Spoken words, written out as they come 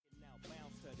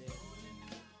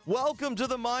Welcome to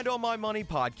the Mind on My Money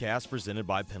podcast presented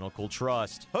by Pinnacle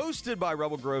Trust. Hosted by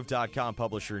RebelGrove.com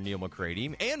publisher Neal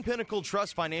McCready and Pinnacle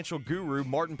Trust financial guru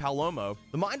Martin Palomo,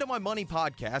 the Mind on My Money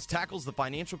podcast tackles the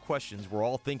financial questions we're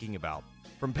all thinking about.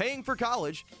 From paying for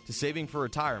college to saving for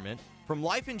retirement, from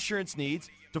life insurance needs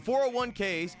to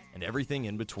 401ks and everything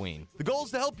in between. The goal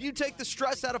is to help you take the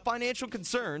stress out of financial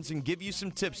concerns and give you some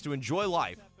tips to enjoy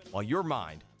life while your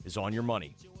mind is on your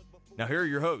money. Now here are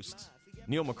your hosts,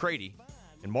 Neal McCready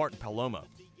and Martin Palomo.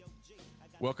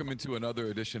 Welcome into another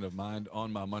edition of Mind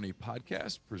on My Money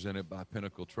podcast presented by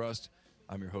Pinnacle Trust.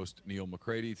 I'm your host, Neal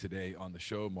McCready. Today on the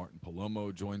show, Martin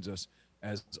Palomo joins us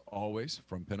as always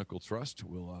from Pinnacle Trust.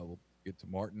 We'll get to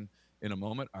Martin in a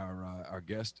moment. Our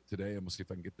guest today, and we'll see if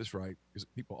I can get this right, because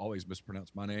people always mispronounce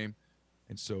my name,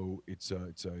 and so it's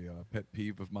a pet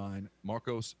peeve of mine.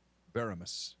 Marcos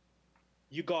Veremis.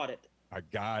 You got it. I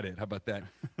got it. How about that?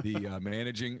 The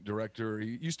managing director.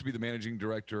 He used to be the managing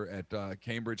director at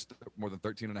Cambridge more than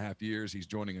 13 and a half years. He's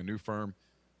joining a new firm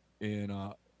in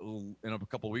a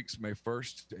couple of weeks, May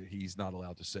 1st. He's not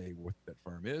allowed to say what that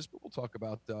firm is, but we'll talk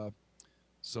about we'll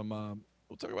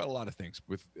talk about a lot of things.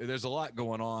 There's a lot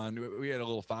going on. We had a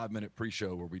little 5-minute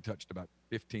pre-show where we touched about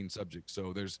 15 subjects.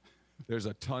 So there's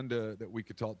a ton that we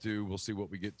could talk to. We'll see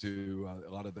what we get to. A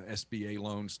lot of the SBA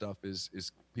loan stuff is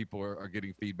people are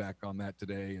getting feedback on that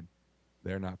today, and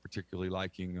they're not particularly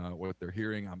liking what they're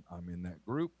hearing. I'm in that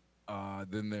group.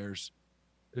 Then there's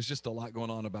just a lot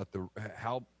going on about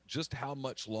how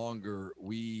much longer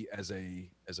we as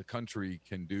a country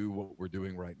can do what we're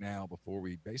doing right now before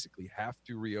we basically have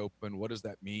to reopen. What does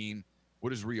that mean? What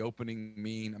does reopening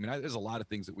mean? I mean, there's a lot of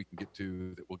things that we can get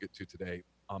to that we'll get to today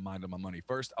on Mind on My Money.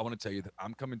 First, I want to tell you that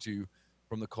I'm coming to you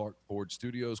from the Clark Ford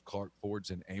Studios. Clark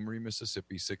Ford's in Amory,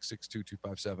 Mississippi.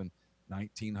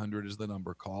 662-257-1900 is the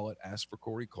number. Call it. Ask for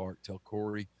Corey Clark. Tell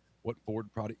Corey what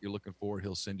Ford product you're looking for.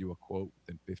 He'll send you a quote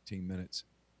within 15 minutes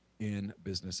in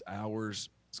business hours.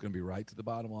 It's going to be right to the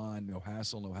bottom line. No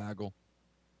hassle, no haggle.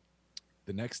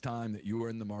 The next time that you are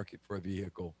in the market for a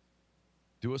vehicle,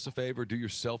 do us a favor, do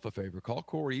yourself a favor. Call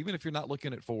Corey, even if you're not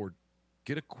looking at Ford.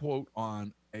 Get a quote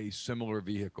on a similar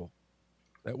vehicle.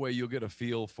 That way you'll get a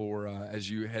feel for as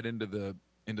you head into the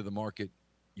market.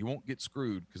 You won't get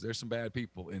screwed because there's some bad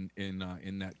people in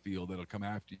that field that'll come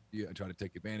after you and try to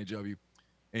take advantage of you.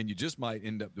 And you just might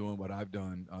end up doing what I've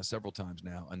done several times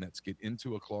now, and that's get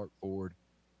into a Clark Ford.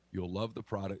 You'll love the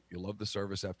product. You'll love the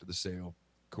service after the sale.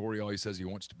 Corey always says he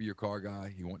wants to be your car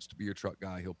guy. He wants to be your truck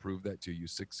guy. He'll prove that to you.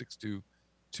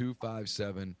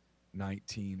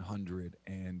 662-257-1900.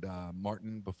 And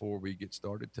Martin, before we get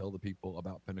started, tell the people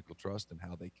about Pinnacle Trust and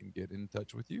how they can get in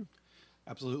touch with you.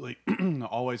 Absolutely.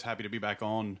 Always happy to be back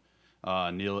on,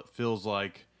 Neal. It feels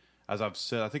like, as I've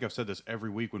said, I think I've said this every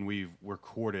week when we've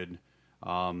recorded,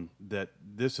 that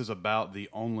this is about the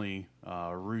only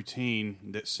routine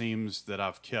that seems that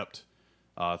I've kept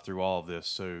through all of this.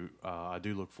 So I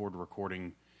do look forward to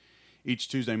recording each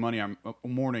Tuesday morning.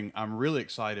 I'm really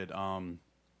excited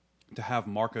to have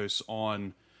Marcos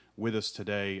on with us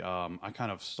today. I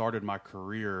kind of started my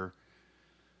career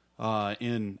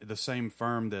in the same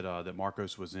firm that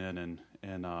Marcos was in, and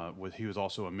he was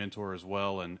also a mentor as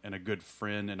well, and a good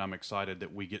friend. And I'm excited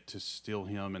that we get to steal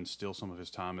him and steal some of his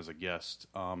time as a guest.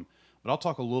 But let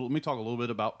me talk a little bit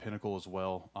about Pinnacle as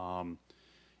well.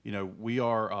 We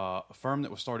are a firm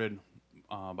that was started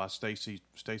by Stacy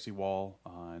Wall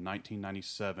in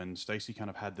 1997. Stacy kind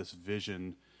of had this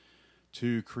vision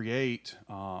to create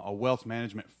a wealth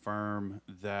management firm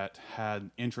that had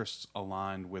interests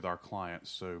aligned with our clients.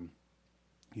 So,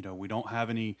 we don't have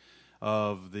any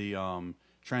of the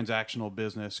transactional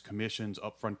business commissions,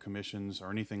 upfront commissions,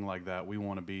 or anything like that. We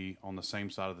want to be on the same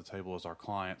side of the table as our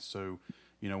clients. So,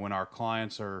 when our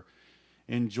clients are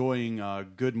enjoying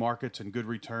good markets and good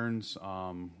returns,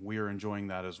 we are enjoying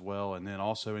that as well. And then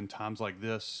also in times like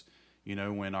this,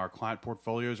 when our client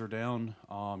portfolios are down,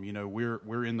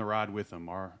 we're in the ride with them.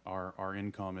 Our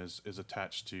income is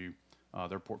attached to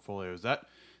their portfolios. That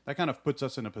kind of puts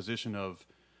us in a position of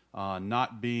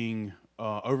not being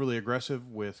overly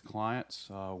aggressive with clients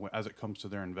as it comes to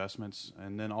their investments,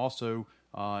 and then also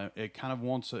it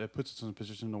puts us in a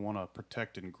position to want to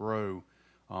protect and grow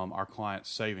our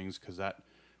clients' savings, because that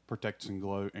protects and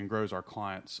grows our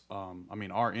clients.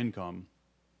 Our income.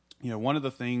 One of the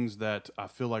things that I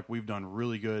feel like we've done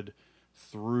really good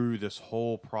through this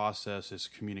whole process is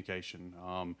communication.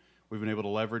 We've been able to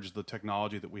leverage the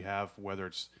technology that we have, whether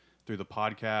it's through the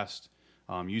podcast,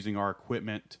 using our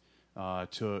equipment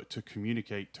to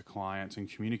communicate to clients and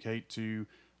communicate to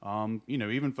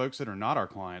even folks that are not our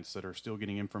clients, that are still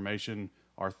getting information,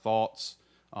 our thoughts,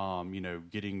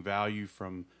 getting value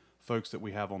from folks that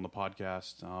we have on the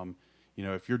podcast.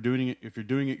 If you're doing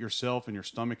it yourself and your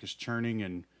stomach is churning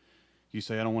and you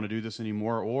say, I don't want to do this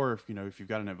anymore, or if you've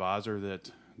got an advisor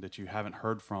that you haven't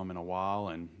heard from in a while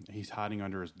and he's hiding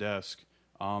under his desk,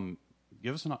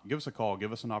 give us a call.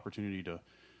 Give us an opportunity to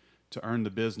earn the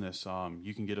business.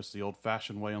 You can get us the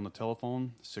old-fashioned way on the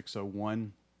telephone,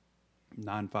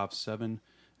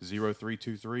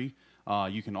 601-957-0323.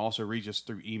 You can also reach us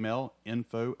through email,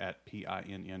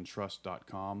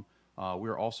 info@pinntrust.com.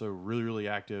 We're also really, really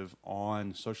active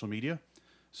on social media.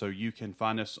 So you can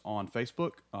find us on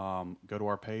Facebook, go to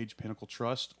our page, Pinnacle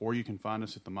Trust, or you can find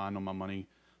us at the Mind on My Money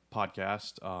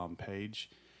podcast page,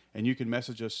 and you can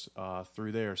message us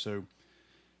through there. So,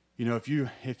 if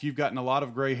you've gotten a lot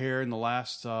of gray hair in the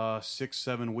last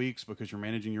 6-7 weeks because you're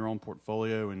managing your own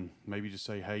portfolio, and maybe just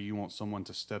say, hey, you want someone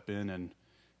to step in and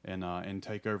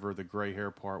take over the gray hair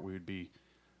part, we would be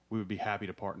happy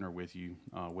to partner with you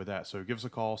with that. So give us a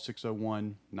call,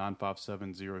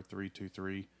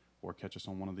 601-957-0323. Or catch us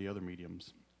on one of the other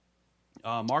mediums.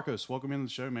 Marcos, welcome into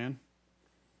the show, man.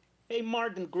 Hey,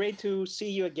 Martin, great to see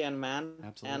you again, man.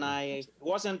 Absolutely. And it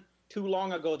wasn't too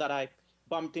long ago that I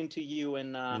bumped into you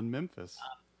in Memphis.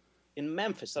 In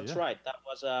Memphis, that's right. That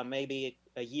was maybe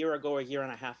a year ago, a year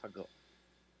and a half ago.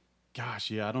 Gosh,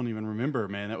 yeah, I don't even remember,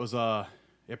 man. That was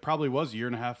it probably was a year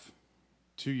and a half,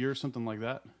 2 years, something like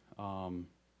that.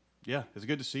 Yeah, it's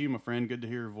good to see you, my friend. Good to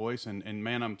hear your voice, and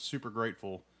man, I'm super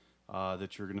grateful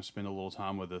that you're going to spend a little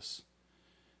time with us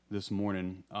this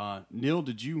morning. Neal,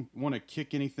 did you want to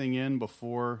kick anything in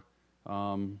before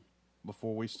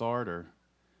we start, or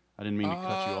I didn't mean to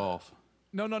cut you off?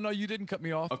 No, you didn't cut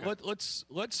me off. Okay.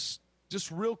 Let's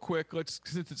just real quick.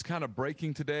 Since it's kind of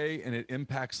breaking today and it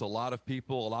impacts a lot of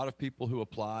people. A lot of people who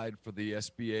applied for the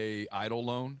SBA EIDL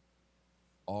loan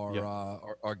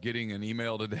are getting an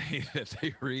email today that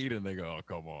they read and they go, "Oh,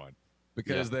 come on."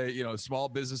 Because they, small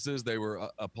businesses, they were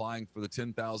applying for the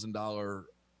 $10,000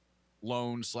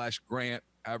 loan / grant,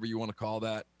 however you want to call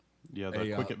that. Yeah,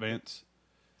 the quick advance.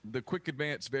 The quick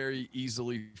advance, very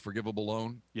easily forgivable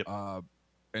loan. Yep.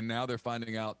 And now they're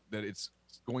finding out that it's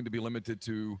going to be limited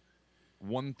to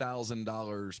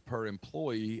 $1,000 per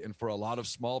employee. And for a lot of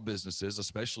small businesses,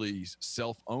 especially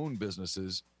self-owned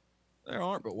businesses, there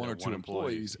aren't but one or two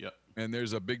employees. Yep. And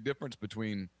there's a big difference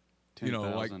between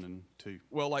 10,000 and 2.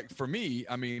 Well, like for me,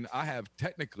 I mean, I have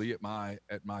technically at my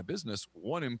business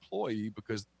one employee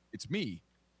because it's me,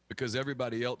 because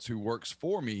everybody else who works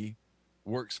for me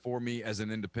as an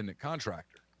independent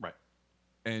contractor. Right.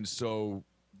 And so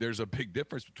there's a big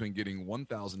difference between getting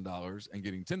 $1,000 and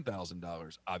getting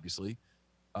 $10,000. Obviously,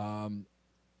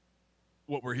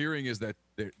 what we're hearing is that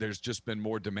there's just been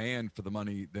more demand for the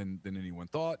money than anyone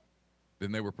thought,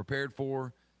 than they were prepared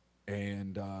for,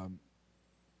 and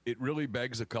it really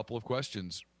begs a couple of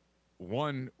questions.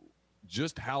 One,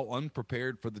 just how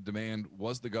unprepared for the demand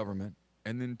was the government?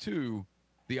 And then two,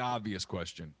 the obvious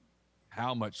question,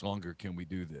 how much longer can we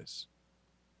do this?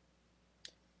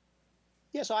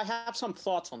 Yeah, so I have some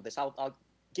thoughts on this. I'll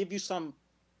give you some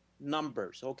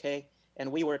numbers, okay?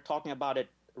 And we were talking about it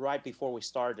right before we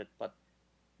started, but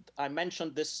I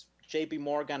mentioned this JP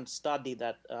Morgan study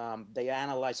that they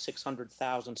analyzed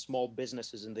 600,000 small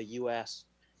businesses in the U.S.,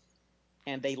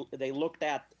 and they looked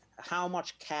at how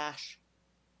much cash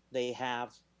they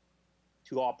have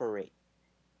to operate.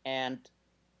 And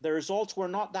the results were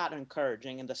not that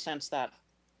encouraging in the sense that,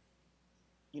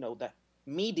 the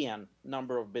median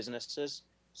number of businesses,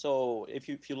 so if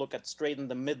you look at straight in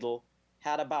the middle,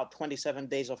 had about 27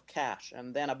 days of cash,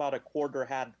 and then about a quarter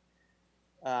had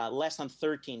less than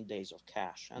 13 days of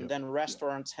cash, and then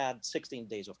restaurants had 16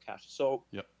 days of cash. So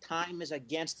time is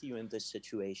against you in this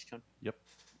situation. Yep.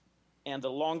 And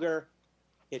the longer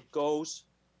it goes,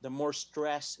 the more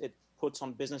stress it puts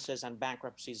on businesses, and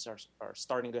bankruptcies are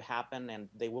starting to happen, and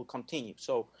they will continue.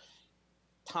 So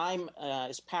time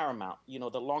is paramount.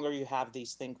 The longer you have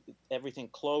these things, everything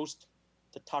closed,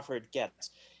 the tougher it gets.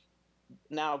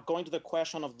 Now, going to the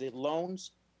question of the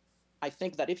loans, I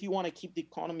think that if you want to keep the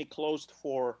economy closed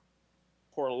for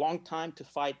a long time to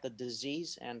fight the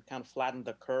disease and kind of flatten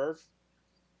the curve,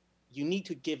 you need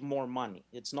to give more money.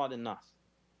 It's not enough.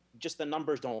 Just the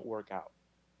numbers don't work out.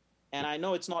 And I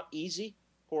know it's not easy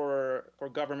for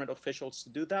government officials to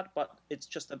do that, but it's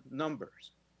just the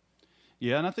numbers.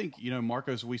 Yeah, and I think,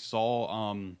 Marcos, we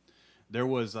saw there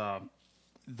was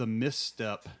the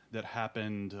misstep that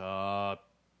happened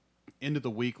end of the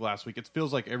week last week. It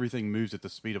feels like everything moves at the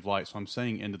speed of light, so I'm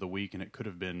saying end of the week, and it could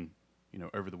have been,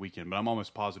 over the weekend, but I'm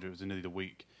almost positive it was end of the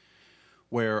week,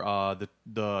 where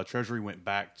the Treasury went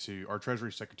back to, our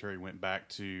Treasury Secretary went back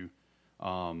to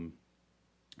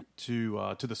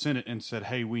the Senate and said,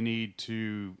 hey, we need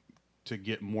to to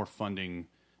get more funding,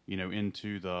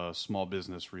 into the small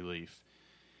business relief.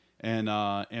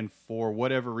 And for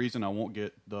whatever reason, I won't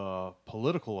get the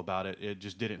political about it. It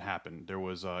just didn't happen.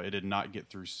 It did not get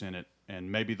through Senate, and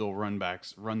maybe they'll run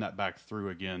that back through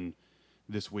again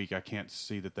this week. I can't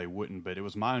see that they wouldn't, but it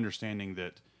was my understanding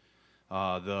that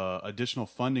the additional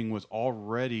funding was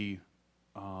already,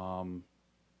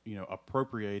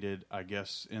 appropriated, I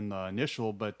guess, in the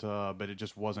initial, but it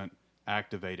just wasn't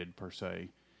activated per se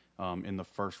in the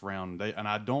first round.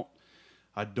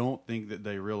 I don't think that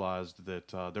they realized that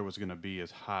there was going to be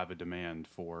as high of a demand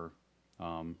for,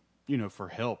 for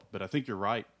help. But I think you're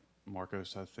right,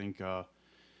 Marcos. I think, the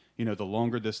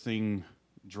longer this thing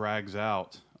drags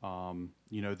out,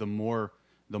 the more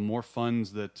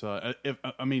funds that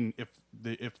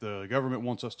if the government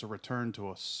wants us to return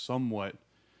to a somewhat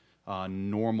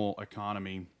normal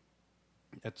economy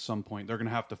at some point, they're going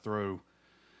to have to throw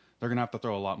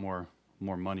a lot more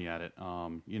money at it.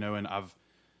 And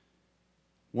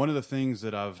one of the things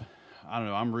that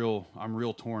I'm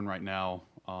real torn right now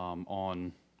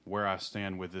on where I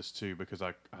stand with this too, because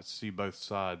I see both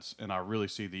sides, and I really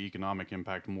see the economic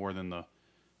impact more than the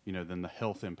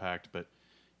health impact. But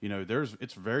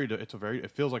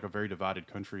it feels like a very divided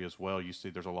country as well. You see,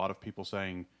 there's a lot of people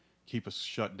saying keep us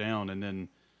shut down, and then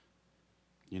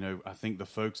I think the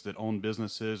folks that own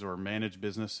businesses or manage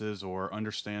businesses or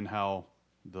understand how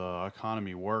the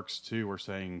economy works too are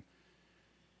saying,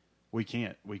 we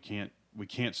can't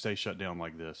stay shut down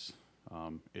like this.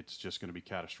 It's just going to be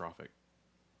catastrophic.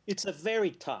 It's a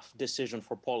very tough decision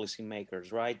for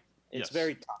policymakers, right? It's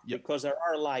very tough because there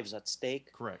are lives at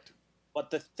stake. Correct.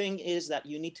 But the thing is that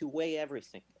you need to weigh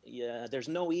everything. Yeah, there's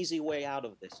no easy way out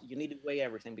of this. You need to weigh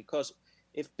everything, because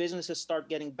if businesses start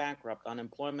getting bankrupt,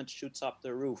 unemployment shoots up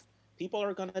the roof, people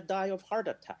are going to die of heart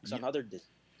attacks and other diseases.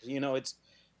 It's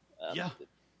I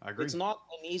agree. It's not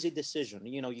an easy decision.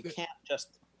 You can't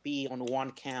just be on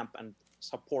one camp and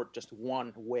support just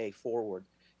one way forward.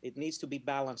 It needs to be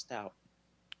balanced out.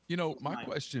 My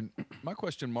question,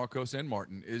 Marcos and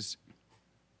Martin, is,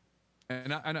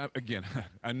 and again,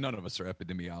 none of us are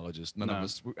epidemiologists. None of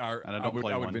us are. And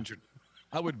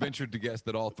I would venture to guess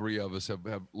that all three of us have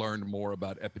learned more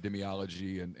about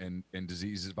epidemiology and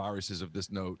diseases, viruses of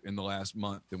this note in the last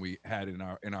month than we had in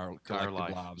our collective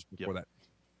lives before that.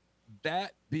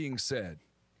 That being said,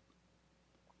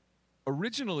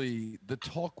 originally the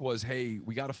talk was, hey,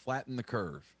 we got to flatten the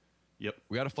curve. Yep.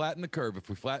 We got to flatten the curve. If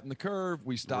we flatten the curve,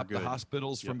 we stop the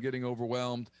hospitals from getting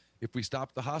overwhelmed. If we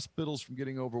stop the hospitals from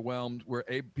getting overwhelmed,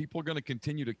 people are going to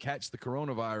continue to catch the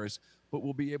coronavirus, but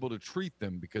we'll be able to treat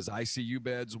them because ICU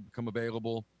beds will become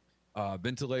available.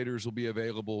 Ventilators will be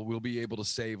available. We'll be able to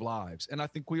save lives. And I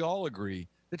think we all agree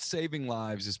that saving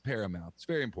lives is paramount. It's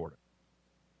very important.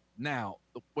 Now,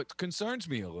 what concerns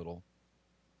me a little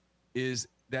is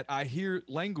that I hear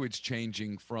language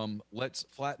changing from let's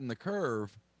flatten the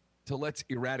curve to let's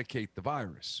eradicate the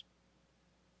virus.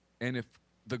 And if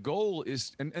the goal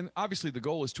is, and obviously the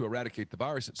goal is to eradicate the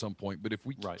virus at some point, but if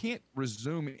we can't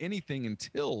resume anything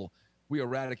until we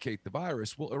eradicate the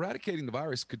virus, well, eradicating the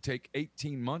virus could take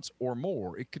 18 months or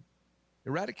more.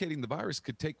 Eradicating the virus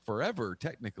could take forever,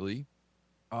 technically.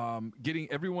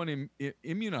 Getting everyone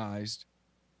immunized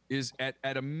is at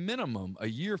a minimum a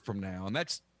year from now, and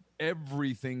that's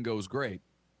everything goes great.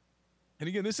 And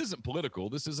again, this isn't political.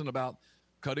 This isn't about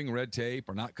cutting red tape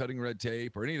or not cutting red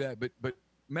tape or any of that. But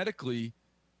medically,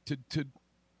 to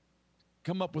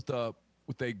come up with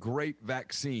a great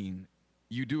vaccine,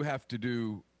 you do have to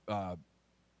do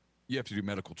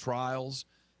medical trials.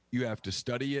 You have to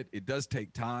study it. It does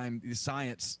take time.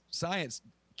 Science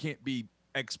can't be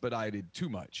expedited too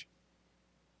much.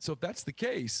 So if that's the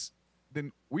case,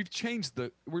 then we've changed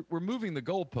we're moving the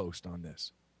goalpost on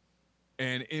this.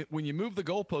 And when you move the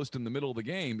goalpost in the middle of the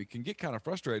game, it can get kind of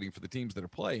frustrating for the teams that are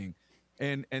playing.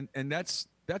 And that's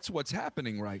what's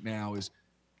happening right now is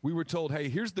we were told, hey,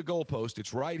 here's the goalpost.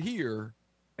 It's right here.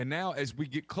 And now as we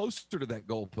get closer to that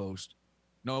goalpost,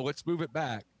 no, let's move it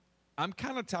back. I'm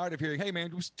kind of tired of hearing, hey, man,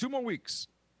 it was 2 more weeks.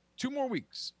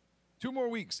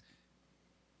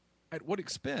 At what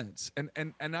expense? And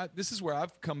this is where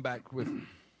I've come back with,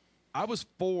 I was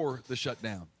for the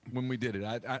shutdown when we did it.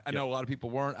 I know a lot of people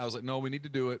weren't. I was like, no, we need to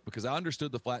do it because I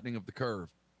understood the flattening of the curve.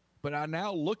 But I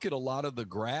now look at a lot of the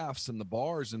graphs and the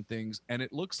bars and things, and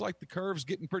it looks like the curve's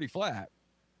getting pretty flat.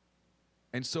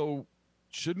 And so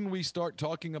shouldn't we start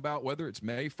talking about whether it's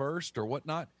May 1st or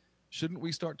whatnot? Shouldn't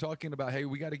we start talking about, hey,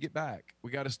 we got to get back.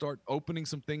 We got to start opening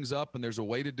some things up, and there's a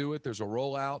way to do it. There's a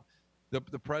rollout.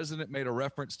 The president made a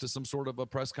reference to some sort of a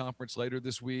press conference later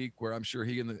this week where I'm sure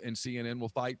he and CNN will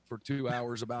fight for 2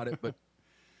 hours about it. But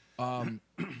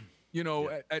you know,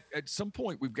 at some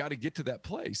point we've got to get to that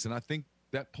place. And I think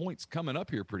that point's coming up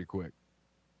here pretty quick.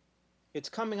 It's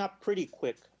coming up pretty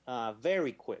quick,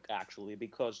 very quick, actually,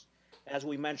 because as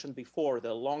we mentioned before,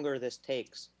 the longer this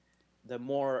takes, the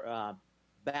more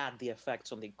bad the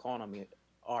effects on the economy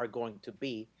are going to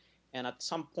be. And at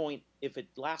some point, if it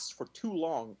lasts for too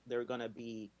long, they're going to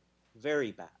be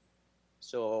very bad.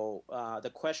 So the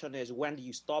question is, when do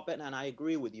you stop it? And I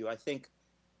agree with you. I think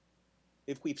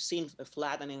if we've seen a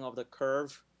flattening of the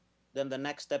curve, then the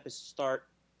next step is to start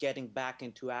getting back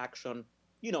into action,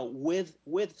 you know, with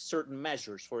certain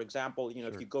measures. For example, you know,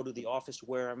 if you go to the office,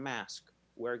 wear a mask,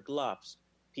 wear gloves.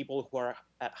 People who are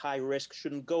at high risk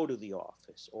shouldn't go to the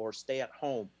office or stay at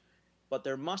home. But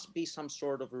there must be some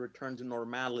sort of a return to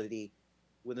normality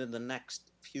within the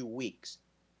next few weeks,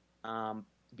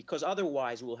 because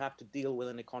otherwise we'll have to deal with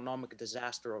an economic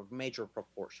disaster of major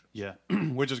proportions. Yeah,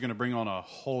 which is going to bring on a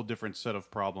whole different set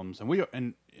of problems. And we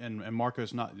and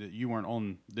Marcos, not that you weren't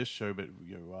on this show, but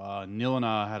Neal and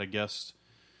I had a guest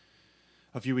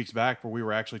a few weeks back where we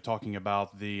were actually talking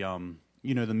about the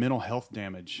the mental health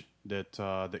damage that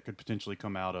could potentially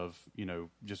come out of, you know,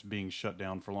 just being shut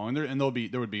down for long. And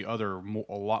there would be a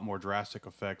lot more drastic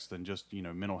effects than just, you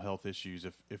know, mental health issues.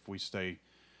 If we stay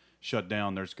shut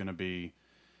down, there's going to be,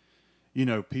 you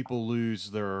know, people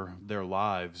lose their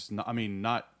lives. I mean,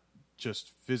 not just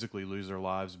physically lose their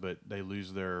lives, but they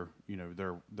lose their, you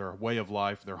know, their way of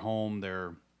life, their home,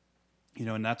 their, you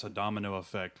know, and that's a domino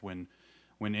effect when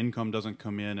income doesn't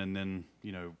come in, and then,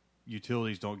 you know,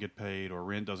 utilities don't get paid or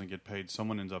rent doesn't get paid,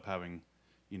 someone ends up having,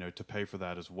 you know, to pay for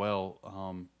that as well.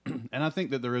 And I think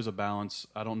that there is a balance.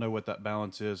 I don't know what that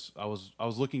balance is. I was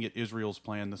looking at Israel's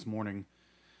plan this morning,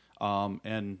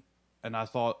 and I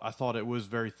thought it was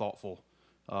very thoughtful,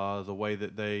 the way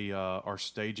that they are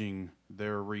staging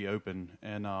their reopen.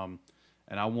 And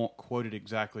I won't quote it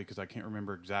exactly because I can't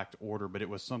remember exact order, but it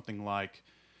was something like,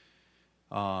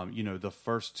 you know, the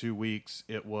first 2 weeks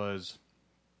it was,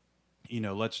 you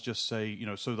know, let's just say, you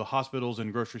know, so the hospitals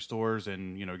and grocery stores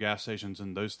and, you know, gas stations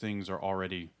and those things are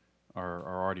already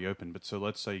open. But so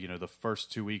let's say, you know, the first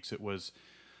 2 weeks it was,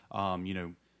 you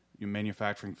know, your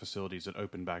manufacturing facilities that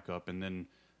opened back up, and then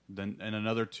in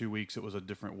another 2 weeks it was a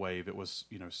different wave. It was,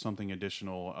 you know, something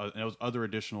additional. And it was other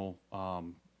additional,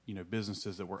 you know,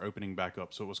 businesses that were opening back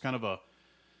up. So it was kind of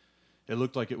it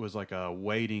looked like it was like a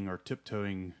wading or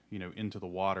tiptoeing, you know, into the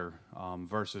water,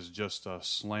 versus just a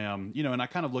slam, you know. And I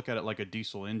kind of look at it like a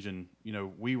diesel engine. You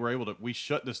know, we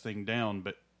shut this thing down,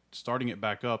 but starting it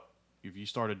back up, if you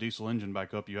start a diesel engine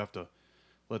back up, you have to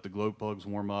let the glow plugs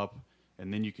warm up,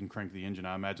 and then you can crank the engine.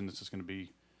 I imagine this is going to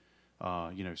be,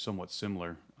 you know, somewhat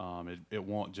similar. It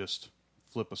won't just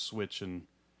flip a switch and,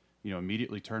 you know,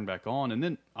 immediately turn back on. And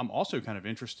then I'm also kind of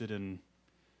interested in,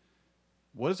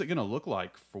 what is it going to look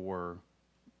like for,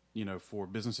 you know, for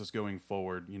businesses going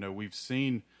forward? You know, we've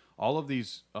seen all of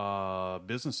these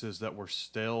businesses that were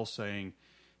still saying,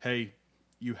 hey,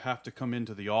 you have to come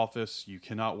into the office. You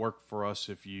cannot work for us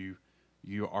if you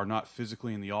are not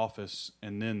physically in the office.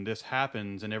 And then this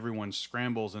happens and everyone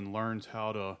scrambles and learns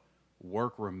how to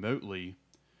work remotely.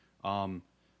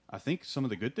 I think some of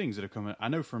the good things that have come in, I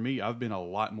know for me, I've been a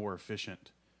lot more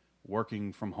efficient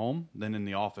working from home than in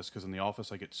the office, because in the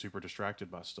office I get super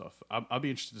distracted by stuff. I'll be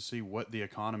interested to see what the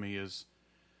economy is,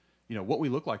 you know, what we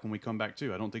look like when we come back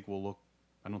too. I don't think we'll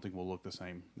look the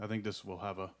same. I think this will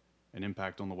have an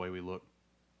impact on the way we look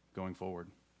going forward.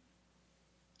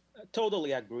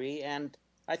 Totally agree. And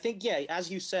I think, yeah, as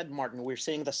you said, Martin, we're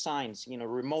seeing the signs, you know,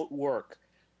 remote work.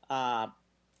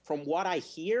 From what I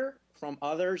hear from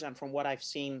others and from what I've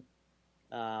seen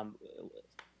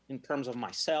in terms of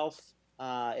myself,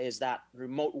 is that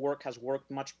remote work has worked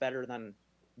much better than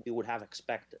we would have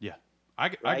expected. Yeah,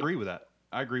 I agree with that.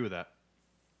 I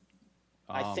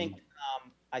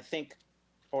think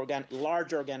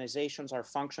large organizations are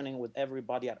functioning with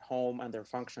everybody at home, and they're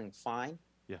functioning fine.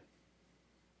 Yeah.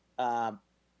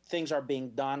 Things are being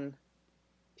done.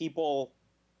 People,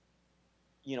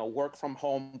 you know, work from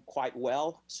home quite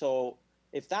well. So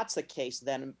if that's the case,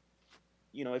 then,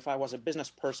 you know, if I was a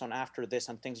business person after this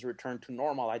and things return to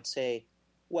normal, I'd say,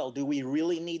 well, do we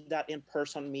really need that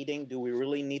in-person meeting? Do we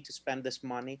really need to spend this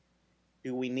money?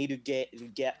 Do we need to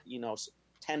get, you know,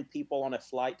 10 people on a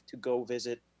flight to go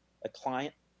visit a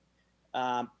client?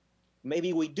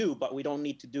 Maybe we do, but we don't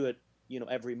need to do it, you know,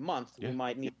 every month. Yeah. We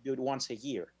might need to do it once a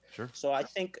year. Sure. So I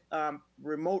think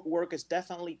remote work is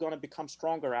definitely going to become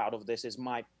stronger out of this, is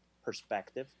my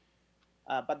perspective.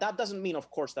 But that doesn't mean, of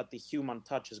course, that the human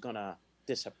touch is going to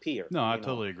disappear. No, I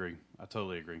totally agree.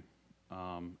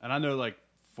 And I know, like,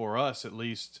 for us at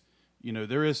least, you know,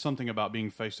 there is something about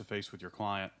being face to face with your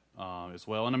client. as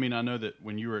well. And I mean, I know that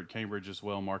when you were at Cambridge as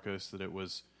well, Marcos, that it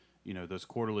was, those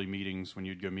quarterly meetings when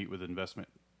you'd go meet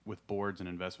with boards and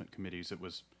investment committees. It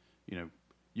was,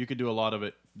 you could do a lot of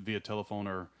it via telephone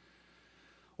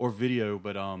or video,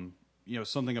 but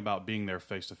something about being there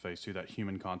face to face too. That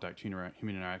human contact, human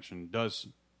interaction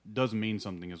does mean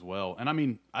something as well. And I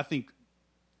mean, I think,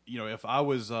 if I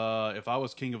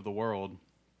was king of the world,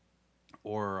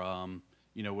 or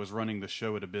was running the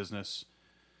show at a business,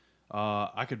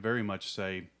 I could very much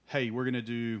say, hey, we're going to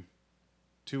do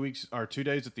 2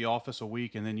 days at the office a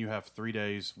week, and then you have 3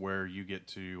 days where you get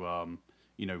to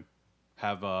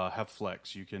have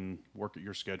flex. You can work at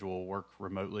your schedule, work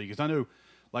remotely. Because I know,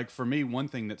 like for me, one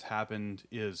thing that's happened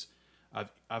is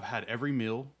I've had every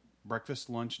meal, breakfast,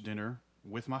 lunch, dinner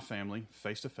with my family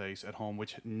face to face at home,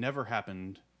 which never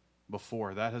happened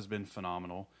before. That has been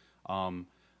phenomenal.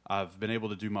 I've been able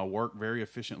to do my work very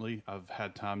efficiently. I've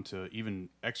had time to even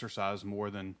exercise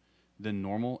more than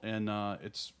normal, and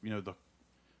it's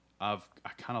I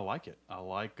kind of like it. I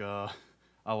like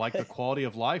the quality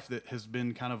of life that has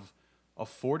been kind of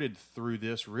afforded through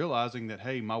this, realizing that,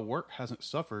 hey, my work hasn't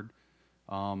suffered.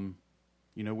 We've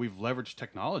leveraged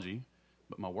technology,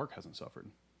 but my work hasn't suffered.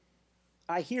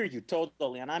 I hear you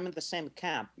totally, and I'm in the same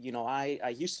camp.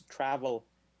 I used to travel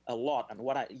a lot, and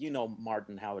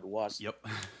Martin, how it was. Yep.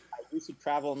 I used to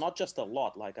travel not just a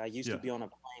lot, like I used to be on a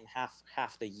plane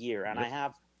half the year, and I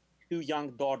have 2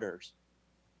 young daughters,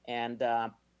 and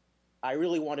I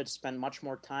really wanted to spend much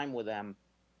more time with them.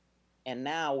 And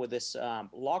now with this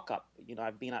lockup,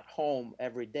 I've been at home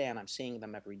every day, and I'm seeing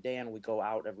them every day, and we go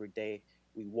out every day,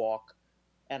 we walk,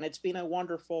 and it's been a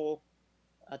wonderful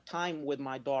time with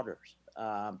my daughters.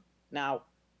 Now,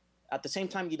 at the same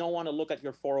time, you don't want to look at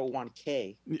your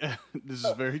 401k. Yeah, this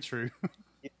is very true.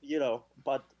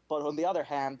 But on the other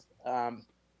hand,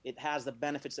 it has the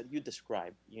benefits that you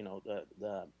described.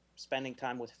 The spending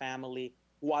time with family,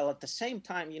 while at the same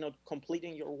time,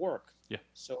 completing your work. Yeah.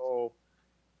 So,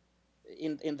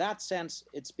 in that sense,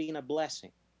 it's been a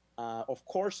blessing. Of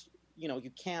course,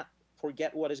 you can't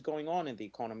forget what is going on in the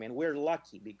economy, and we're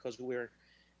lucky because we're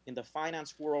in the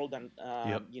finance world, and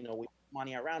we have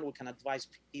money around. We can advise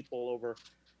people over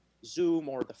Zoom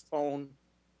or the phone.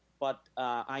 But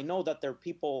I know that there are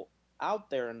people out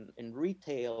there in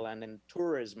retail and in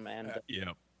tourism and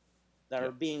that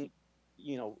are being,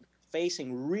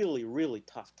 facing really, really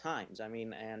tough times. I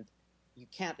mean, and you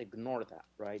can't ignore that,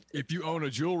 right? If you own a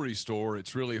jewelry store,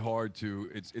 it's really hard to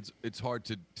it's hard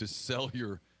to sell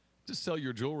your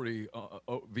jewelry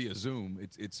via Zoom.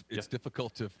 It's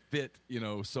difficult to fit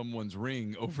someone's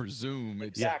ring over Zoom.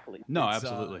 Exactly.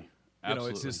 Absolutely.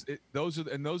 Absolutely. It's just those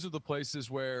are the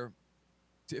places where,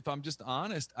 if I'm just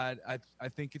honest, I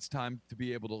think it's time to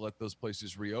be able to let those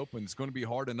places reopen. It's going to be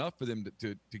hard enough for them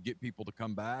to get people to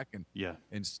come back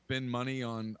and spend money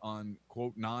on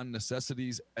quote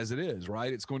non-necessities as it is,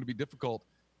 right? It's going to be difficult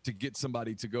to get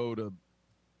somebody to go to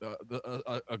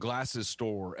a glasses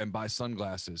store and buy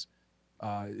sunglasses.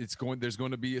 There's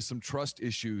going to be some trust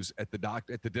issues at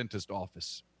the dentist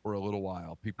office for a little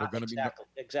while. People are going to be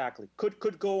exactly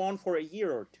could go on for a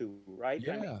year or two, right?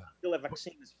 Yeah. I mean, until a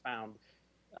vaccine is found.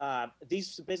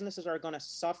 These businesses are going to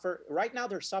suffer. Right now,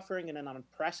 they're suffering in an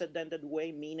unprecedented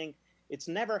way, meaning it's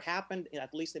never happened,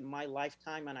 at least in my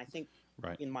lifetime, and I think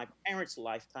in my parents'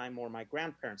 lifetime or my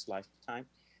grandparents' lifetime,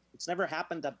 it's never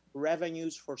happened that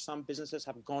revenues for some businesses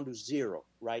have gone to zero,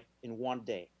 right, in one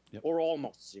day, or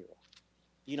almost zero.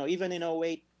 Even in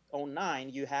 08, 09,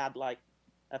 you had like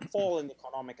a fall in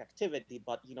economic activity,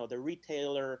 but, the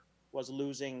retailer was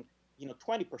losing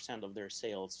 20% of their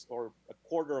sales or a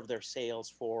quarter of their sales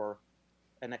for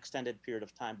an extended period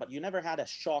of time. But you never had a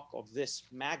shock of this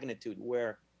magnitude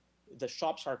where the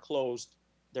shops are closed,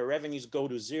 their revenues go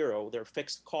to zero, their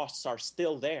fixed costs are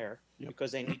still there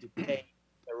because they need to pay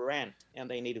the rent and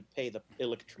they need to pay the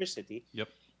electricity. Yep.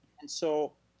 And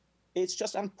so it's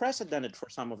just unprecedented for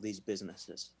some of these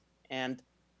businesses. And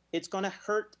it's going to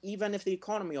hurt even if the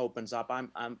economy opens up.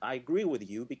 I agree with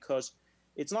you, because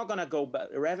it's not going to go back.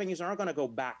 Revenues aren't going to go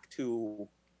back to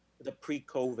the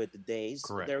pre-COVID days.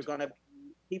 Correct.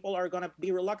 People are going to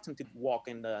be reluctant to walk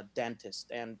in the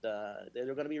dentist, and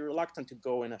they're going to be reluctant to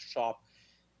go in a shop.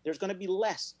 There's going to be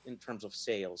less in terms of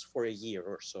sales for a year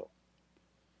or so.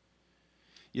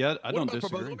 Yeah, I don't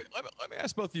disagree. Let me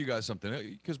ask both of you guys something,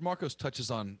 because Marcos touches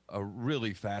on a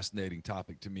really fascinating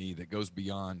topic to me that goes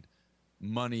beyond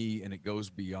money, and it goes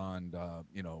beyond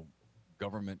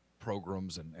government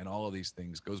programs and all of these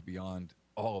things, goes beyond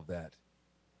all of that.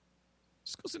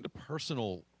 Just goes into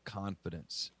personal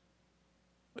confidence.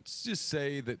 Let's just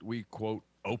say that we, quote,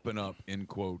 open up, end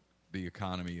quote, the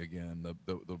economy again,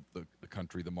 the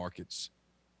country, the markets.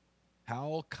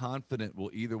 how confident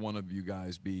will either one of you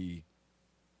guys be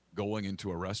going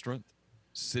into a restaurant,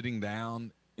 sitting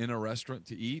down in a restaurant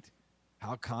to eat?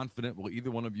 How confident will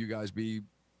either one of you guys be?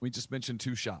 We just mentioned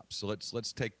two shops, so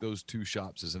let's take those two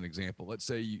shops as an example. Let's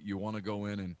say you want to go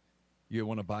in and you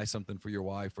want to buy something for your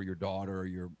wife or your daughter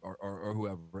or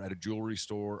whoever at a jewelry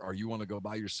store, or you want to go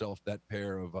buy yourself that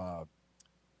pair of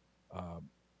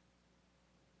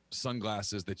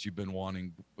sunglasses that you've been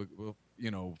wanting,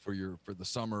 for the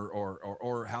summer,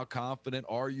 or how confident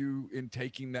are you in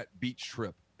taking that beach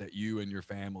trip that you and your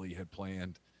family had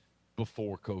planned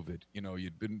before COVID?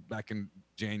 You'd been back in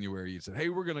January, you said, hey,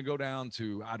 we're going to go down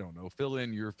to, I don't know, fill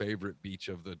in your favorite beach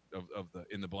of the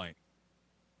in the blank.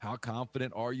 How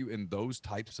confident are you in those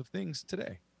types of things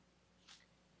today?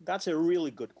 That's a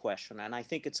really good question, and I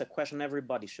think it's a question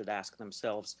everybody should ask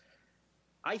themselves.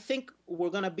 I think we're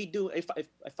going to be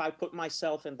if I put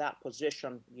myself in that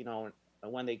position,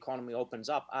 when the economy opens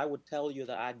up, I would tell you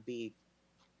that I'd be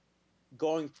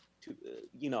going to,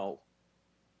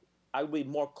 I would be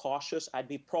more cautious. I'd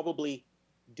be probably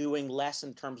doing less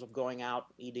in terms of going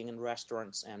out, eating in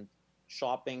restaurants and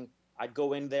shopping. I'd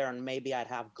go in there and maybe I'd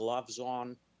have gloves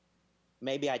on.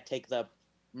 Maybe I'd take the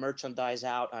merchandise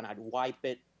out and I'd wipe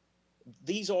it.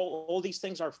 All these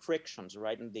things are frictions,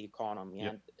 right, in the economy.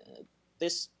 Yep. And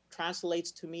this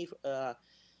translates to me,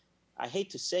 I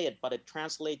hate to say it, but it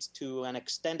translates to an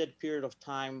extended period of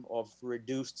time of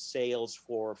reduced sales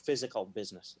for physical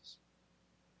businesses.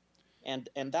 And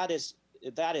that is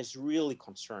really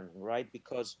concerning, right?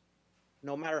 Because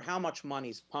no matter how much money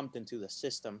is pumped into the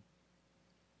system,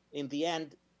 in the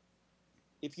end,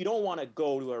 if you don't want to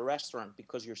go to a restaurant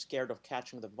because you're scared of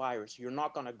catching the virus, you're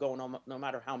not going to go no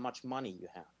matter how much money you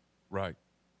have. Right.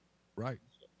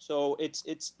 So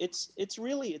it's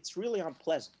really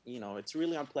unpleasant. It's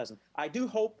really unpleasant. I do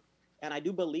hope and I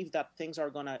do believe that things are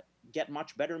going to get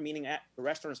much better, meaning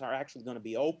restaurants are actually going to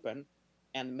be open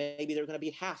and maybe they're going to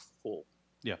be half full.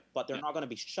 Yeah. But they're not going to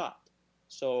be shut.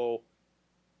 So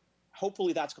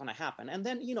hopefully that's going to happen. And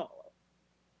then,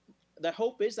 the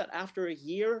hope is that after a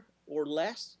year or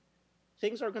less,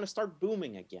 things are going to start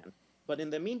booming again. But in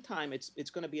the meantime, it's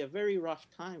going to be a very rough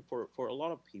time for a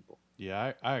lot of people.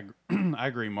 Yeah, I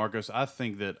agree, Marcos. I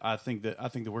think that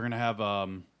we're going to have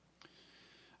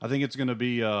I think it's going to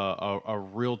be a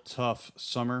real tough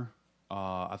summer.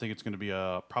 I think it's going to be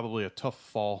probably a tough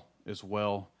fall as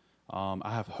well.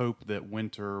 I have hope that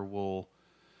winter will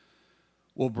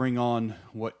bring on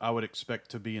what I would expect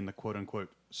to be in the quote unquote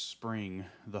spring.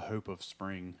 The hope of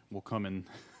spring will come in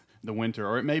the winter,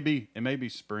 or it may be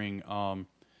spring.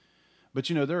 But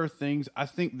there are things I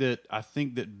think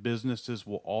that businesses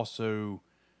will also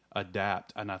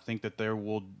adapt, and I think that they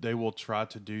will try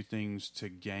to do things to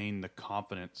gain the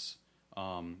confidence,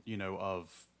 of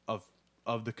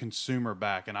the consumer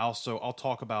back. And I'll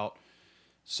talk about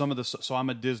some of the. So I'm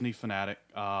a Disney fanatic.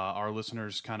 Our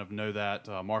listeners kind of know that.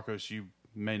 Marcos, you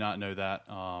may not know that.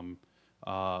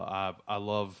 I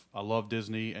love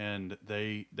Disney, and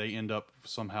they end up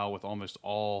somehow with almost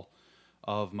all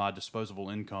of my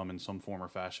disposable income in some form or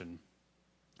fashion.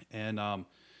 And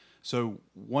so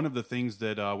one of the things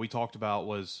that we talked about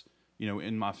was,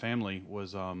 in my family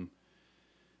was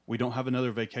we don't have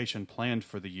another vacation planned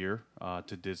for the year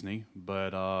to Disney,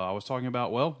 but I was talking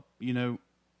about,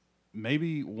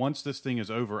 maybe once this thing is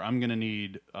over, I'm going to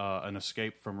need an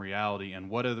escape from reality,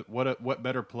 and what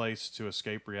better place to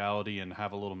escape reality and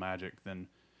have a little magic than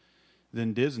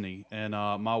Disney. And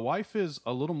my wife is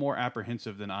a little more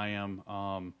apprehensive than I am.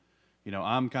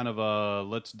 I'm kind of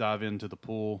let's dive into the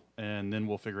pool and then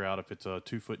we'll figure out if it's a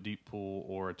 2-foot deep pool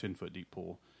or a 10-foot deep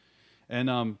pool. And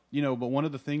but one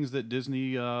of the things that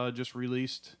Disney just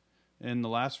released in the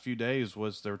last few days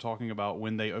was they were talking about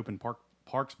when they open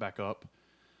parks back up.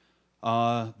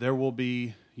 There will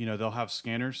be, they'll have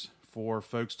scanners for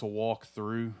folks to walk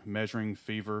through measuring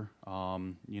fever.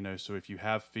 So if you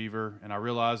have fever, and I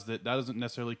realize that doesn't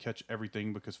necessarily catch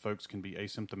everything because folks can be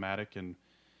asymptomatic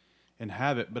and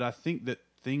have it. But I think that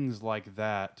things like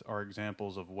that are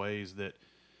examples of ways that,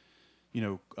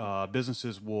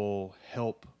 businesses will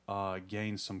help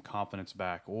gain some confidence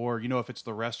back. Or, if it's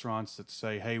the restaurants that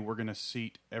say, hey, we're going to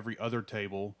seat every other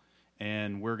table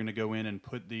and we're going to go in and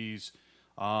put these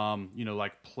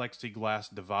like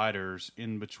plexiglass dividers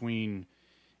in between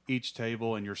each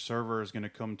table, and your server is going to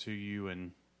come to you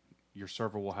and your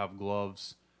server will have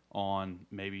gloves on,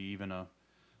 maybe even a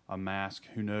mask,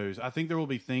 who knows. I think there will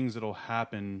be things that will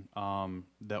happen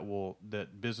that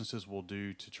businesses will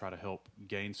do to try to help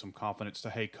gain some confidence to,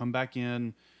 hey, come back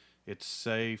in, it's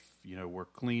safe, we're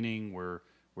cleaning, we're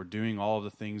doing all of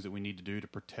the things that we need to do to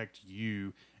protect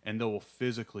you, and they will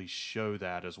physically show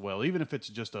that as well, even if it's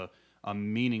just a a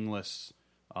meaningless,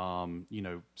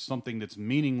 something that's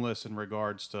meaningless in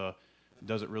regards to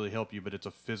does it really help you, but it's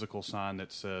a physical sign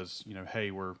that says,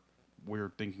 hey, we're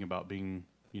thinking about being,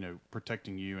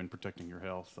 protecting you and protecting your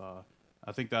health.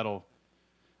 I think that'll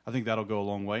go a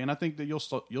long way, and I think that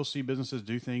you'll see businesses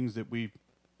do things that we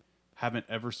haven't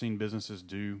ever seen businesses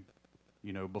do,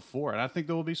 before. And I think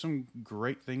there will be some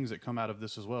great things that come out of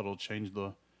this as well. It'll change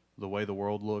the way the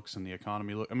world looks and the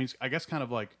economy look. I mean, I guess kind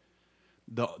of like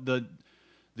the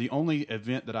only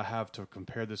event that I have to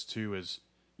compare this to is,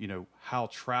 how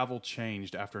travel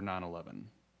changed after 9/11.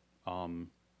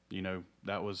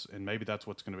 That was, and maybe that's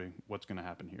what's going to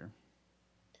happen here.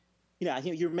 Yeah,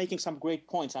 you're making some great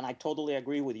points, and I totally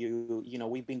agree with you.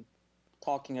 We've been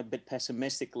talking a bit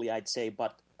pessimistically, I'd say,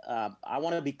 but I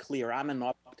want to be clear. I'm an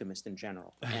optimist in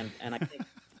general, and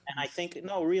I think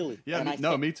no, really.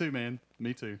 Yeah, me too, man.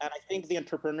 Me too. And I think the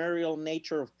entrepreneurial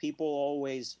nature of people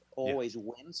always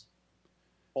wins.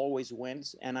 Always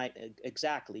wins. And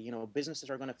exactly, businesses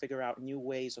are going to figure out new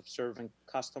ways of serving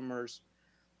customers,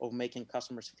 of making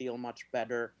customers feel much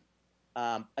better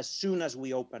as soon as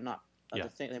we open up.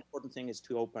 The important thing is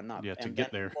to open up. Yeah, to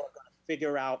get there. People are going to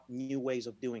figure out new ways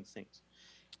of doing things.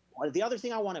 The other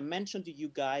thing I want to mention to you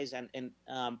guys, and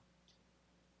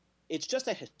it's just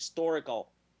a historical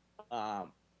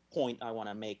point I want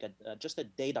to make, just a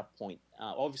data point.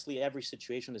 Obviously, every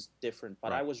situation is different,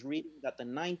 but right. I was reading that the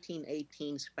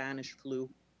 1918 Spanish flu,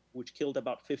 which killed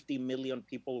about 50 million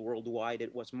people worldwide,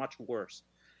 it was much worse.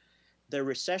 The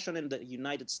recession in the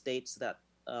United States that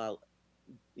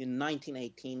in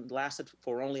 1918 lasted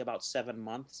for only about 7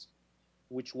 months,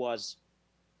 which was,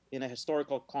 in a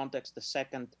historical context, the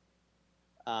second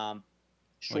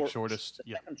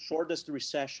shortest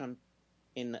recession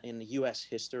in U.S.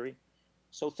 history.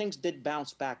 So things did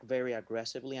bounce back very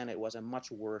aggressively, and it was a much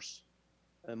worse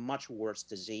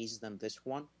disease than this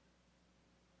one.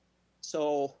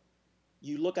 So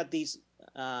you look at these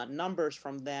numbers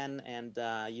from then, and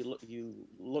you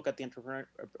look at the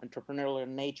entrepreneurial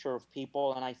nature of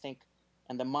people,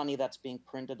 and the money that's being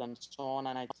printed and so on.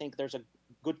 And I think there's a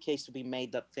good case to be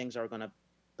made that things are going to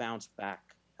bounce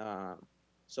back.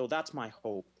 So that's my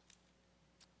hope.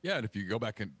 Yeah, and if you go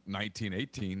back in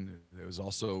 1918, there was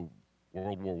also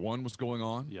World War I was going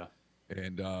on. Yeah.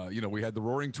 And, we had the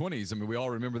Roaring Twenties. I mean, we all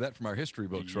remember that from our history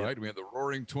books, right? We had the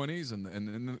Roaring Twenties and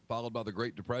then followed by the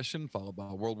Great Depression, followed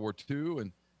by World War II.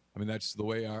 And, I mean, that's the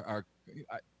way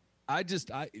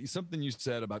something you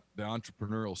said about the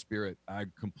entrepreneurial spirit, I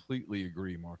completely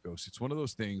agree, Marcos. It's one of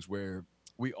those things where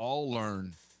we all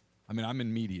learn. I mean, I'm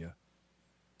in media.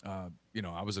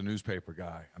 I was a newspaper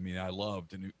guy. I mean, I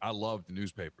loved the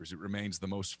newspapers. It remains the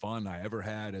most fun I ever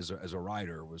had as a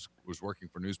writer was working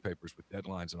for newspapers with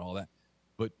deadlines and all that.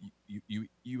 But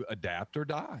you adapt or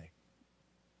die.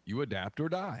 You adapt or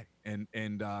die. And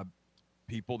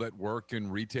people that work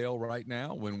in retail right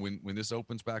now, when this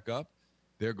opens back up,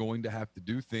 they're going to have to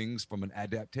do things from an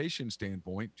adaptation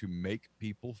standpoint to make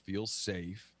people feel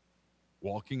safe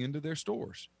walking into their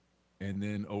stores. And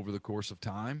then over the course of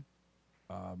time,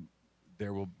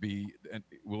 there will be, and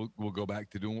we'll go back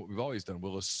to doing what we've always done.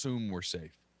 We'll assume we're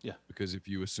safe. Yeah. Because if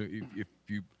you assume, if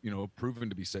you proven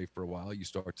to be safe for a while, you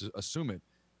start to assume it.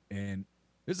 And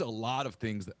there's a lot of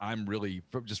things that I'm really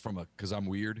because I'm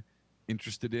weird,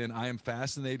 interested in. I am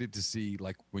fascinated to see,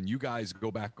 like, when you guys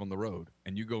go back on the road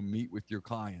and you go meet with your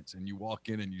clients and you walk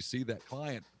in and you see that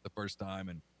client the first time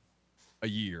in a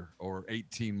year or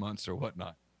 18 months or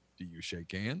whatnot. Do you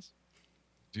shake hands?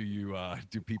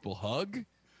 Do people hug?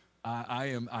 I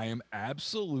am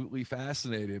absolutely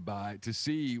fascinated to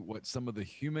see what some of the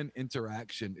human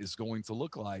interaction is going to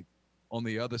look like on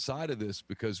the other side of this,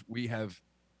 because we have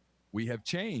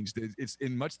changed. It's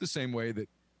in much the same way that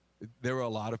there are a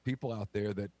lot of people out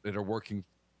there that are working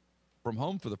from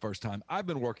home for the first time. I've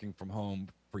been working from home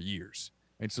for years,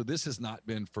 and so this has not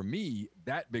been for me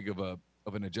that big of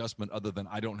an adjustment, other than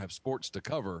I don't have sports to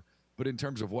cover. But in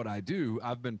terms of what I do,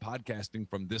 I've been podcasting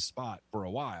from this spot for a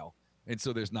while. And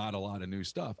so there's not a lot of new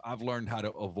stuff. I've learned how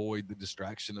to avoid the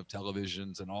distraction of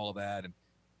televisions and all of that, and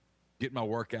get my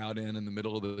workout in the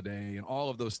middle of the day and all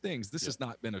of those things. This has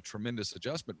not been a tremendous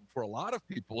adjustment. For a lot of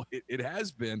people, it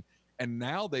has been. And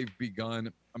now they've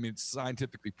begun. I mean, it's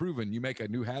scientifically proven. You make a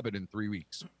new habit in 3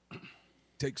 weeks. It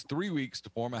takes 3 weeks to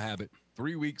form a habit,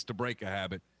 3 weeks to break a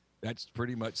habit. That's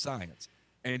pretty much science.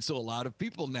 And so a lot of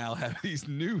people now have these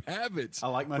new habits. I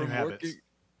like my new habits.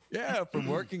 From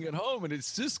working at home. And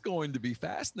it's just going to be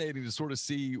fascinating to sort of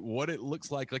see what it looks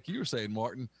like you were saying,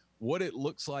 Martin, what it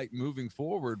looks like moving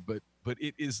forward. But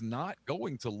it is not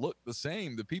going to look the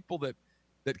same. The people that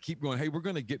keep going, hey, we're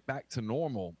going to get back to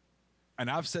normal. And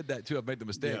I've said that too. I've made the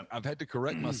mistake. Yeah. I've had to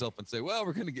correct myself and say, well,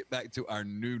 we're going to get back to our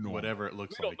new normal. Whatever it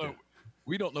looks like.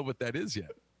 We don't know what that is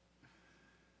yet.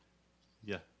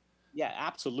 Yeah. Yeah,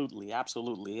 absolutely.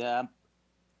 Absolutely.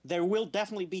 There will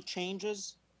definitely be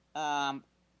changes. And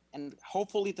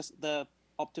hopefully the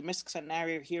optimistic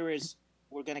scenario here is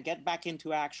we're going to get back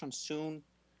into action soon.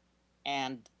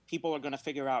 And people are going to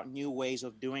figure out new ways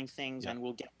of doing things, and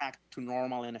we'll get back to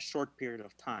normal in a short period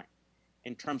of time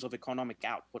in terms of economic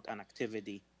output and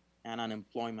activity and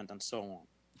unemployment and so on.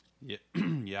 Yeah,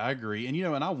 yeah, I agree. And,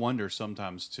 and I wonder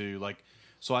sometimes too, like,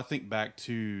 so I think back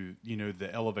to, the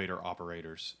elevator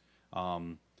operators,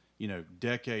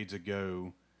 decades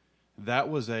ago, that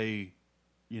was a,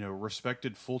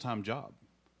 respected full-time job.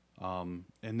 And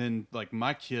then like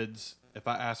my kids, if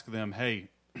I ask them, hey,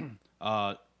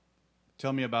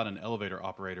 tell me about an elevator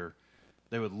operator,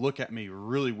 they would look at me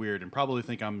really weird and probably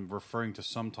think I'm referring to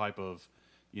some type of,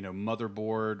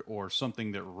 motherboard or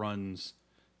something that runs,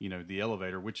 the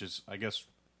elevator, which is, I guess,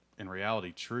 in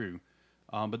reality true.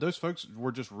 But those folks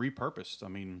were just repurposed. I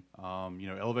mean,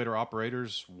 elevator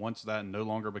operators, once that no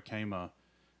longer became a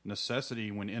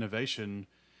necessity when innovation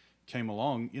came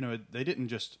along, they didn't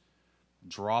just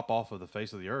drop off of the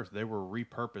face of the earth. They were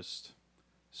repurposed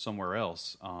somewhere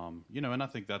else. And I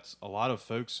think that's a lot of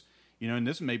folks, and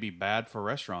this may be bad for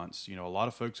restaurants. A lot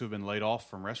of folks who have been laid off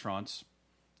from restaurants,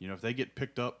 if they get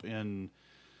picked up in,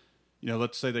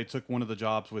 let's say they took one of the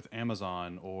jobs with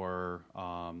Amazon or,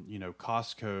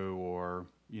 Costco or,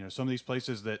 some of these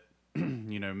places that,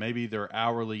 maybe their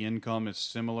hourly income is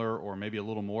similar or maybe a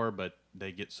little more, but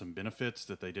they get some benefits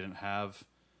that they didn't have,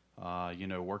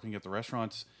 working at the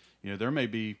restaurants. There may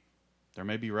be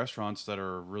restaurants that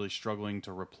are really struggling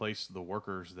to replace the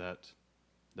workers that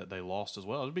they lost as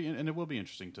well. It will be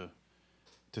interesting to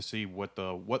see what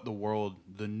the world,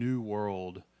 the new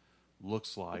world,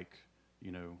 looks like.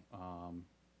 Even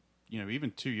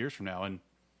 2 years from now,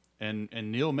 and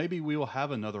Neal, maybe we will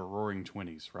have another Roaring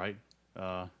 '20s, right?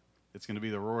 It's going to be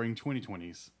the Roaring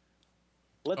 2020s.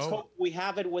 Let's hope we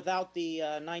have it without the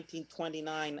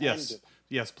 1929 Yes, ending.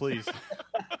 Yes, please.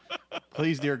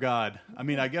 Please, dear God. I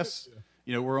mean, I guess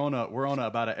we're on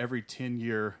about a every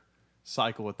 10-year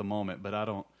cycle at the moment, but I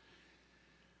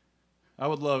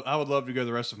would love to go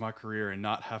the rest of my career and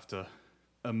not have to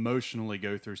emotionally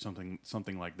go through something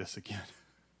like this again.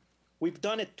 We've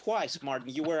done it twice, Martin.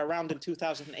 You were around in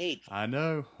 2008. I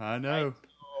know. Right?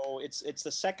 So it's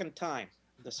the second time.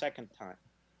 The second time.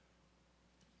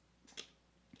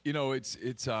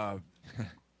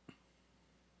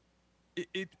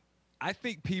 I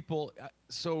think people.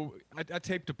 So I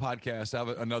taped a podcast. I have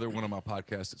another one of my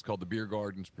podcasts. It's called The Beer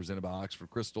Gardens, presented by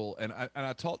Oxford Crystal. And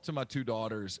I talked to my two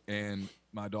daughters and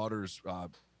my daughter's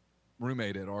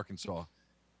roommate at Arkansas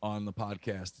on the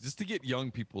podcast just to get young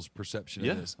people's perception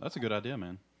of this. That's a good idea,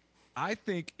 man. I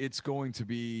think it's going to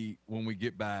be, when we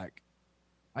get back,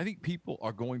 I think people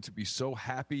are going to be so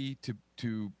happy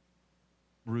to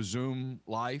resume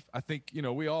life. I think,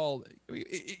 we all,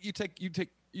 you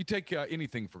take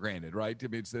anything for granted, right? I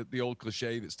mean, it's the old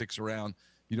cliche that sticks around.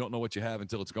 You don't know what you have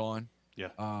until it's gone.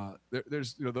 Yeah.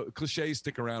 There's the cliches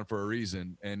stick around for a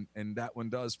reason, and that one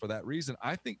does for that reason.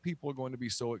 I think people are going to be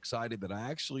so excited that I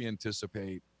actually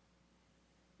anticipate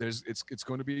it's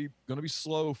going to be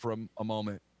slow for a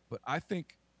moment, but I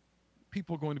think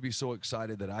people are going to be so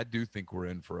excited that I do think we're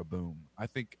in for a boom. I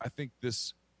think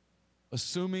this,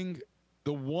 assuming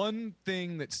the one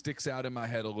thing that sticks out in my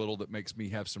head a little that makes me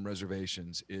have some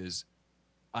reservations is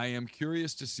I am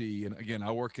curious to see, and again,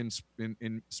 I work in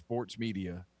sports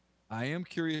media. I am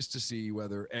curious to see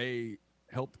whether A,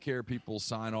 healthcare people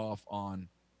sign off on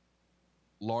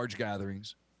large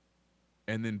gatherings,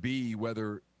 and then B,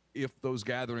 whether if those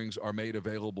gatherings are made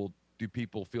available, do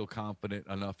people feel confident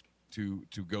enough to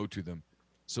go to them?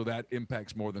 So that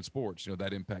impacts more than sports.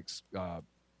 That impacts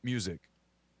music,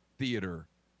 theater,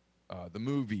 the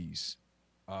movies,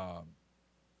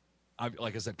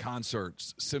 like I said,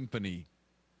 concerts, symphony,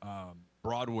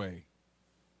 Broadway,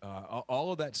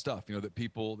 all of that stuff. That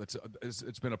people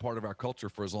it's been a part of our culture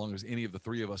for as long as any of the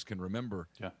three of us can remember.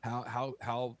 Yeah.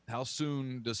 How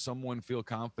soon does someone feel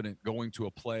confident going to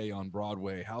a play on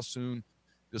Broadway? How soon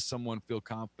does someone feel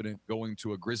confident going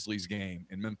to a Grizzlies game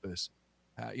in Memphis?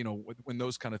 When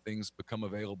those kind of things become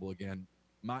available again.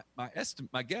 My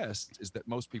guess is that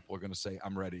most people are going to say,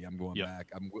 I'm ready. I'm going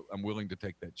back. I'm willing to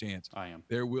take that chance. I am.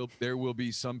 There will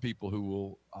be some people who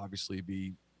will obviously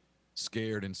be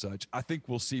scared and such. I think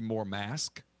we'll see more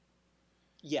mask.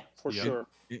 Yeah, for sure.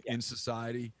 In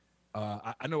society.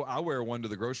 I know I wear one to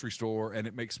the grocery store and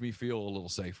it makes me feel a little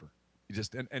safer.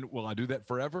 And will I do that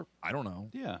forever? I don't know.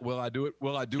 Yeah. Will I do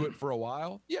it for a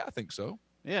while? Yeah, I think so.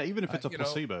 Yeah, even if it's a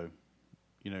placebo,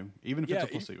 even if it's a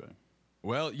placebo.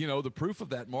 Well, the proof of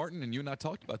that, Martin, and you and I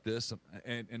talked about this,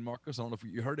 and Marcus, I don't know if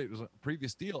you heard it, it was a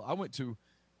previous deal. I went to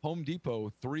Home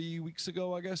Depot 3 weeks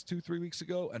ago, I guess, 2-3 weeks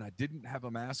ago, and I didn't have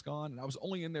a mask on, and I was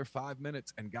only in there 5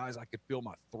 minutes, and guys, I could feel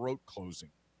my throat closing.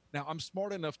 Now, I'm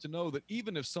smart enough to know that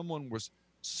even if someone was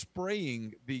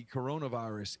spraying the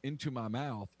coronavirus into my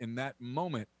mouth in that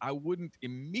moment, I wouldn't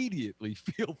immediately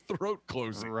feel throat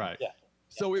closing. Right. Yeah.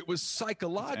 So it was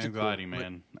psychological. It's anxiety,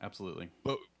 man. Absolutely.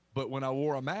 But when I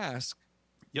wore a mask,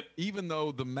 yep, even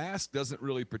though the mask doesn't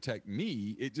really protect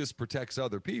me, it just protects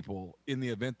other people in the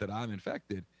event that I'm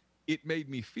infected, it made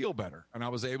me feel better. And I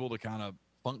was able to kind of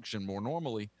function more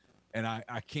normally. And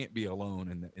I can't be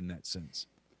alone in that sense.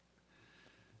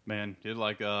 Man, it's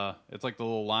like the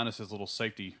little Linus's little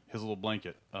safety, his little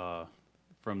blanket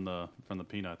from the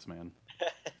Peanuts, man.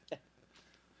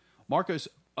 Marcos,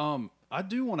 I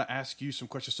do want to ask you some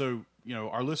questions. So,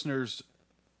 our listeners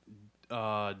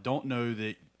don't know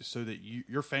that. So that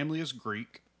your family is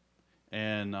Greek,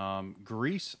 and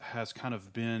Greece has kind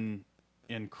of been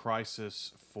in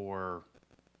crisis for,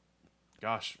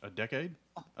 a decade,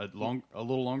 a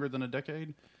little longer than a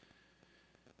decade.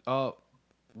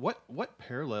 What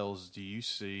parallels do you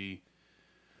see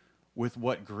with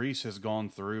what Greece has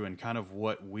gone through and kind of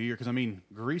what because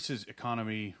Greece's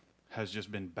economy has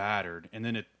just been battered, and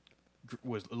then it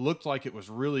looked like it was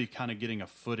really kind of getting a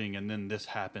footing, and then this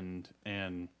happened,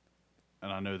 and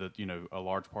I know that a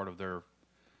large part of their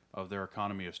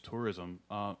economy is tourism.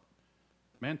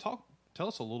 Man, talk a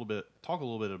little bit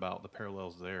about the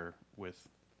parallels there with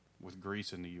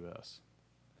Greece and the U.S.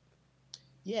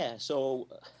 Yeah, so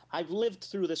I've lived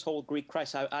through this whole Greek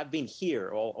crisis. I've been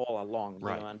here all along.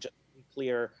 Right. And just to be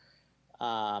clear,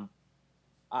 I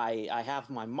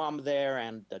have my mom there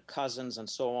and the cousins and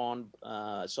so on.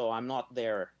 So I'm not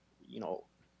there,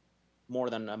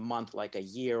 more than a month, like a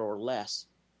year or less.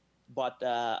 But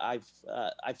I've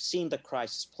seen the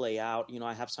crisis play out.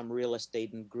 I have some real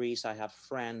estate in Greece. I have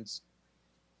friends.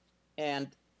 And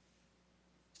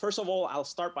first of all, I'll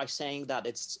start by saying that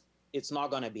it's not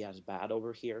going to be as bad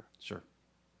over here. Sure.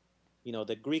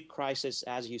 The Greek crisis,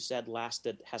 as you said,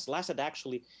 has lasted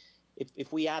actually,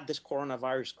 if we add this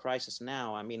coronavirus crisis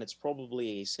now, it's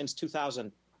probably since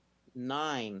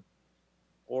 2009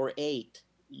 or 8,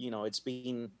 it's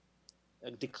been a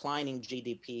declining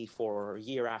GDP for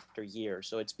year after year.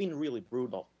 So it's been really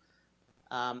brutal.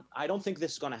 I don't think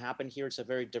this is going to happen here. It's a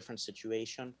very different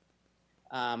situation.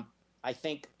 I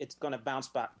think it's going to bounce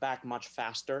back much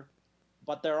faster.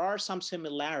 But there are some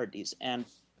similarities and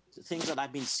things that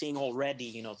I've been seeing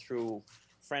already, through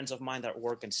friends of mine that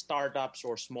work in startups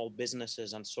or small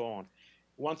businesses and so on.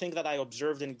 One thing that I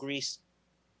observed in Greece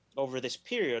over this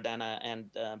period and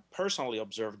personally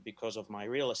observed because of my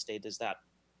real estate is that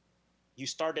you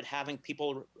started having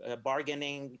people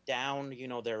bargaining down,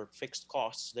 their fixed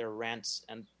costs, their rents.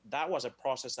 And that was a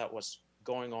process that was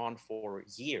going on for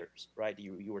years, right?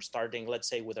 You were starting, let's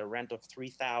say, with a rent of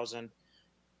 $3,000.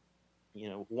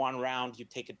 One round, you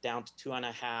take it down to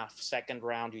 2.5. Second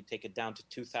round, you take it down to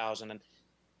 2,000. And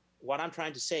what I'm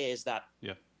trying to say is that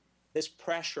this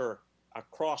pressure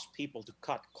across people to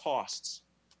cut costs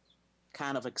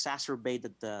kind of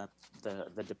exacerbated the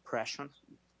depression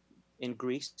in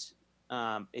Greece.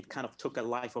 It kind of took a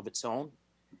life of its own,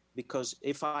 because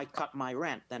if I cut my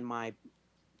rent, then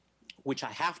which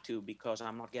I have to because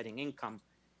I'm not getting income,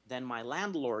 then my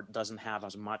landlord doesn't have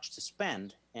as much to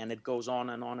spend, and it goes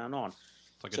on and on and on.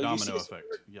 It's like a domino effect.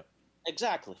 Yep.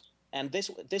 Exactly. And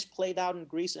this played out in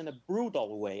Greece in a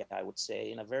brutal way, I would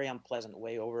say, in a very unpleasant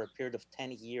way over a period of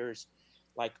 10 years,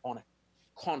 like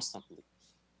constantly.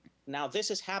 Now, this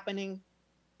is happening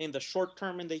in the short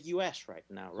term in the U.S. right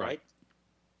now, right?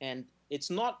 And it's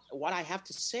not, what I have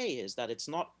to say is that it's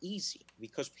not easy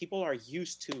because people are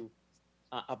used to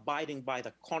abiding by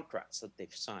the contracts that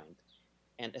they've signed.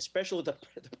 And especially the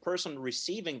person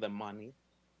receiving the money,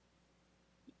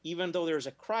 even though there's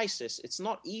a crisis, it's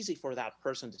not easy for that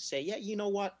person to say, yeah, you know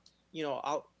what, you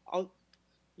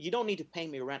don't need to pay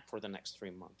me rent for the next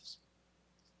 3 months.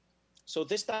 So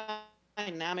this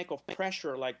dynamic of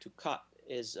pressure, like to cut,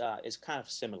 is kind of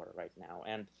similar right now.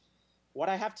 And what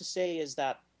I have to say is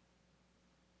that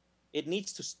it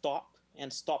needs to stop,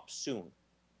 and stop soon,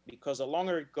 because the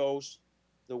longer it goes,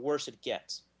 the worse it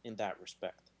gets in that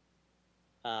respect.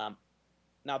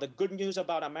 Now, the good news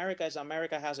about America is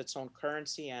America has its own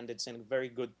currency, and it's in very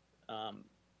good,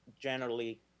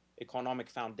 generally, economic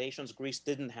foundations. Greece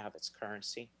didn't have its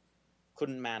currency,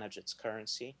 couldn't manage its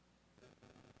currency,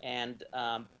 and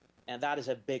that is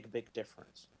a big, big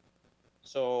difference.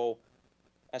 So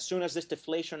as soon as this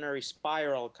deflationary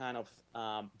spiral kind of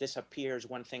disappears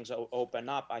when things open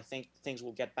up, I think things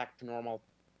will get back to normal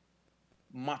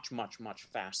much, much, much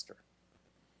faster.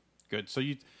 Good. So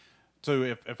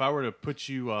if I were to put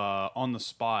you on the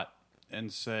spot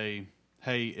and say,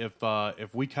 hey,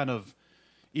 if we kind of,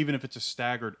 even if it's a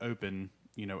staggered open,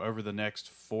 over the next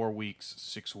 4 weeks,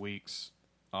 6 weeks,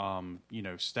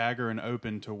 stagger and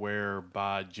open to where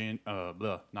by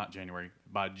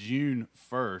by June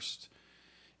 1st,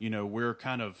 we're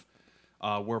kind of,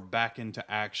 we're back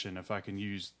into action, if I can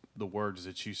use the words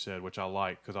that you said, which I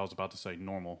like, because I was about to say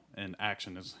normal, and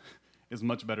action is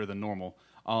much better than normal.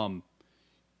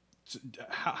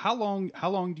 How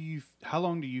long do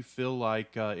you feel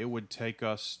like it would take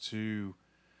us to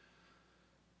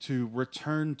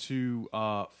return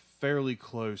to fairly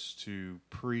close to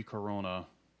pre-corona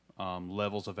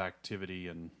levels of activity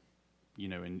and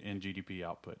in GDP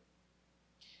output?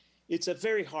 It's a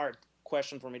very hard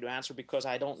question for me to answer because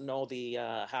I don't know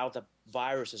how the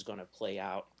virus is going to play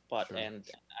out, Sure. And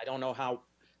I don't know how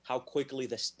quickly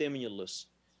the stimulus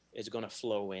is going to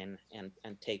flow in and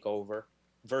take over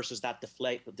versus that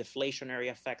deflationary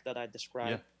effect that I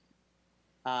described.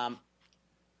 Yeah.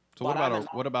 So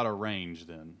what about a range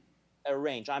then? A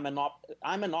range. I'm an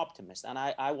optimist, and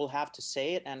I will have to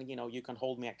say it, and you can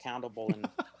hold me accountable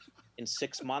in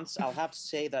 6 months. I'll have to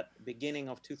say that beginning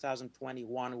of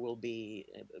 2021 will be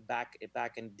back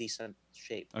in decent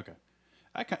shape. Okay.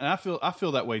 I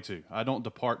feel that way too. I don't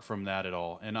depart from that at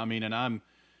all. And I'm,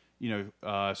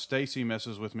 Stacy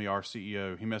messes with me, our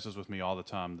CEO. He messes with me all the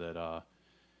time that,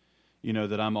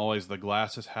 that I'm always the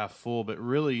glass is half full, but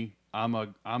really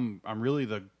I'm really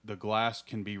the glass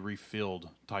can be refilled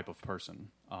type of person.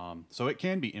 So it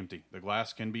can be empty. The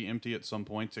glass can be empty at some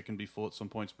points. It can be full at some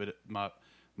points. But my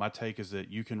take is that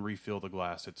you can refill the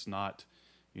glass. It's not,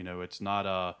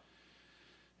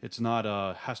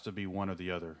 has to be one or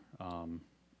the other.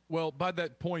 Well, by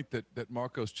that point that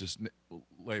Marcos just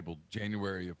labeled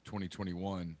January of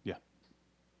 2021. Yeah.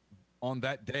 On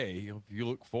that day, if you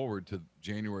look forward to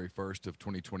January 1st of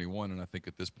 2021, and I think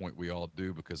at this point we all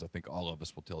do, because I think all of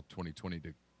us will tell 2020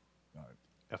 to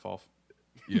F off.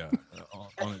 Yeah,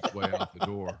 on its way out the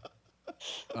door.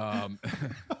 On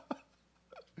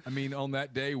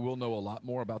that day, we'll know a lot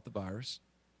more about the virus.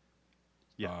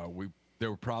 Yeah. There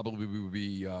will probably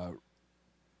be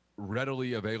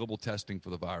readily available testing for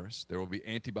the virus. There will be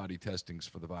antibody testings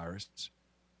for the virus.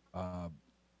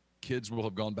 Kids will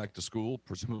have gone back to school,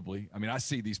 presumably. I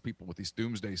see these people with this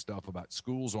doomsday stuff about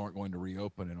schools aren't going to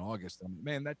reopen in August.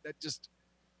 Man, that just,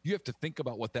 you have to think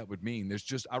about what that would mean.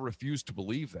 I refuse to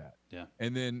believe that. Yeah.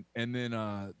 And then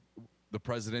the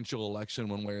presidential election,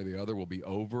 one way or the other, will be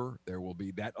over. There will be,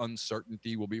 that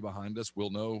uncertainty will be behind us. We'll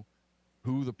know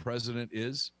who the president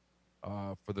is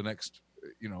for the next,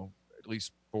 at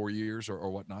least 4 years or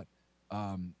whatnot.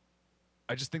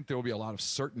 I just think there will be a lot of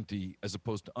certainty as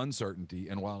opposed to uncertainty.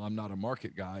 And while I'm not a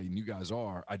market guy, and you guys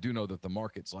are, I do know that the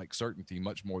markets like certainty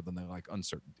much more than they like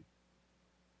uncertainty.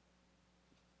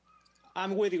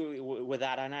 I'm with you with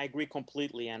that, and I agree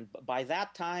completely. And by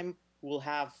that time, we'll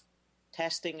have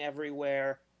testing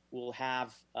everywhere. We'll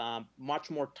have much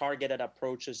more targeted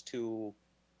approaches to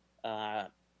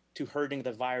hurting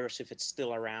the virus if it's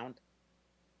still around.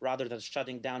 Rather than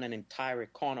shutting down an entire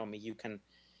economy, you can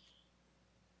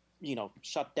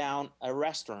shut down a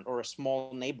restaurant or a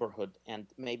small neighborhood and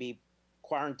maybe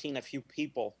quarantine a few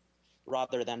people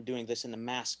rather than doing this in a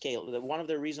mass scale. One of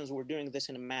the reasons we're doing this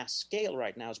in a mass scale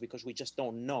right now is because we just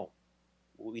don't know.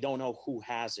 We don't know who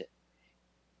has it.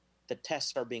 The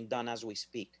tests are being done as we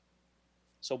speak.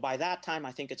 So by that time,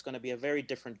 I think it's going to be a very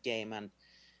different game, and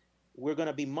we're going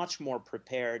to be much more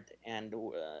prepared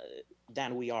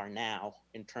than we are now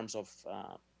in terms of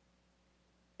our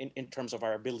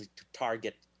ability to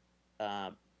target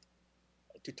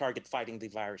fighting the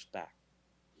virus back.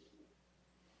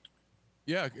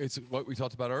 Yeah, it's what we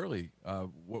talked about early.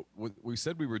 What we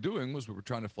said we were doing was we were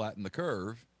trying to flatten the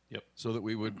curve. Yep. So that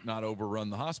we would not overrun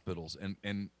the hospitals.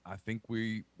 And I think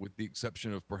we, with the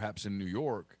exception of perhaps in New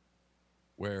York,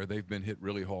 where they've been hit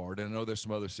really hard, and I know there's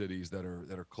some other cities that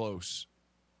are close,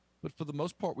 but for the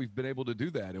most part, we've been able to do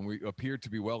that, and we appear to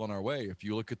be well on our way. If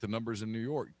you look at the numbers in New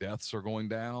York, deaths are going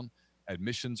down,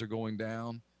 admissions are going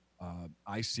down,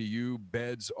 ICU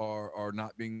beds are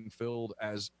not being filled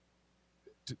as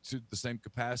to the same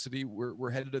capacity. We're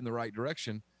headed in the right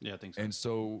direction. Yeah, I think so. And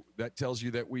so that tells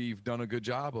you that we've done a good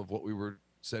job of what we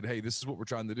said, hey, this is what we're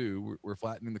trying to do. We're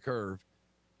flattening the curve.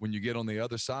 When you get on the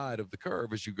other side of the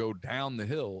curve, as you go down the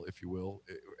hill, if you will,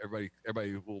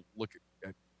 everybody will look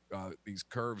at these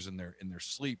curves in their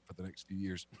sleep for the next few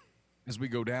years. As we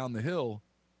go down the hill,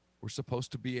 we're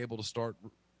supposed to be able to start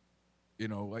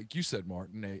like you said,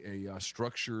 Martin, a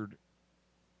structured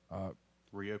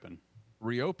reopen.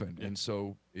 Yeah. And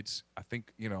so I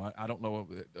think, I don't know,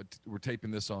 we're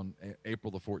taping this on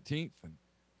April the 14th, and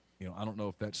I don't know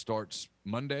if that starts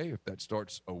Monday, if that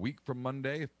starts a week from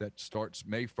Monday, if that starts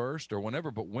May 1st or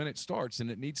whenever, but when it starts, and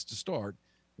it needs to start,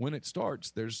 when it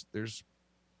starts, there's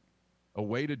a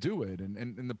way to do it.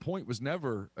 And the point was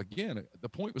never,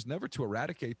 to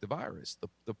eradicate the virus.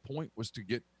 The point was to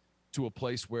get to a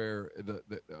place where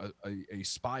a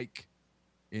spike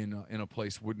in a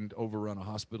place wouldn't overrun a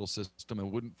hospital system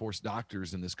and wouldn't force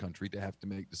doctors in this country to have to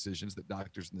make decisions that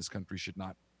doctors in this country should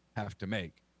not have to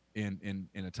make. In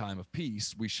a time of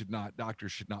peace,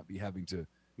 doctors should not be having to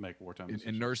make wartime decisions.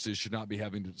 And nurses should not be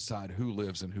having to decide who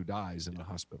lives and who dies in a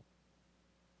hospital.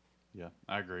 Yeah,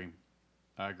 I agree.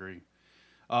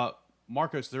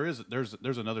 Marcos, there's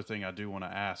another thing I do want to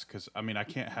ask, because I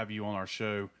can't have you on our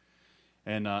show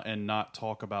and not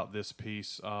talk about this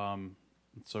piece.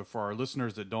 So for our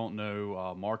listeners that don't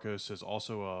know, Marcos is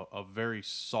also a very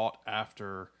sought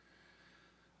after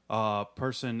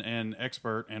person and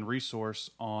expert and resource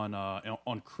on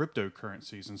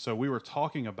cryptocurrencies. And so we were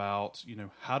talking about,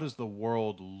 how does the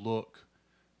world look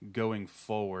going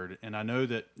forward? And I know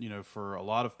that, for a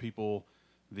lot of people,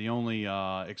 the only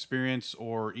experience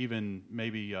or even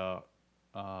maybe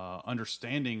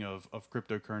understanding of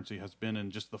cryptocurrency has been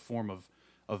in just the form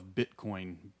of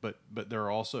Bitcoin, but there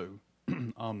are also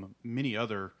many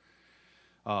other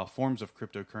forms of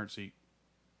cryptocurrency.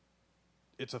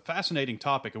 It's a fascinating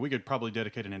topic, and we could probably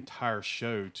dedicate an entire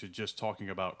show to just talking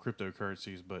about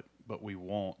cryptocurrencies, but we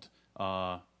won't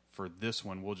for this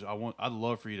one. I'd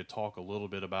love for you to talk a little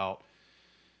bit about,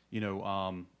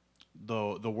 the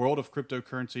world of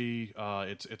cryptocurrency.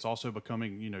 It's also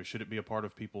becoming, should it be a part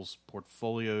of people's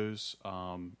portfolios?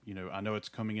 I know it's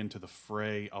coming into the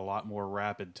fray a lot more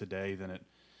rapid today than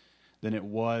it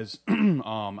was.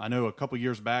 I know a couple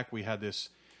years back we had this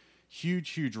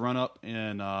huge run up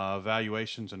in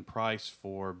valuations and price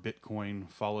for Bitcoin,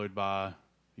 followed by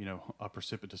a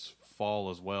precipitous fall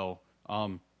as well.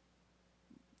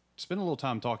 Spend a little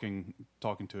time talking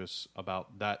to us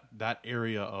about that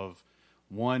area of,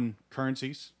 one,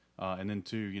 currencies, and then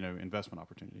two, investment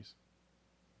opportunities.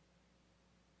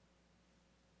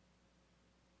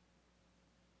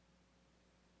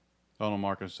 Hold on,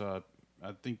 Marcus. I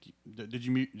think did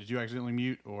you accidentally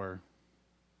mute, or?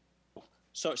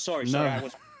 So sorry. No. I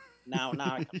was now.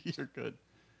 You're good.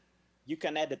 You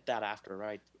can edit that after,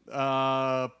 right?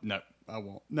 No, I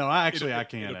won't. No, I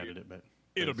can edit it, but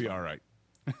it'll be all right.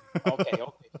 Okay.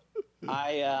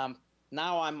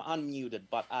 Now I'm unmuted,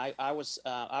 but I was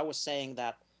saying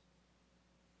that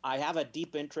I have a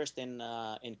deep interest in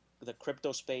the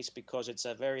crypto space because it's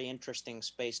a very interesting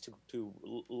space to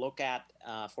look at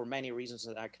for many reasons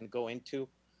that I can go into,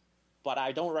 but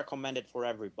I don't recommend it for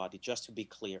everybody, just to be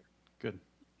clear. Good.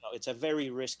 It's a very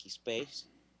risky space.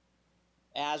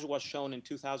 As was shown in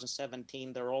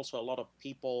 2017, there are also a lot of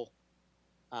people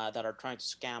that are trying to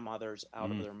scam others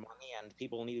out of their money, and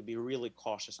people need to be really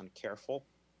cautious and careful.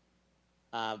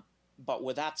 But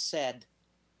with that said,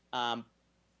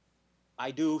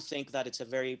 I do think that it's a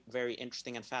very, very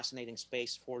interesting and fascinating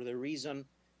space for the reason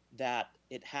that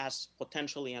it has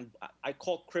potentially, and I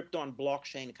call crypto and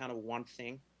blockchain kind of one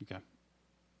thing. Okay.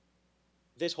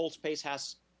 This whole space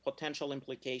has potential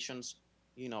implications,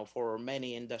 for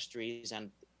many industries,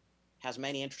 and has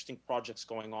many interesting projects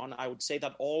going on. I would say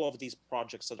that all of these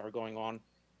projects that are going on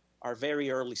are very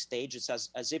early stage. It's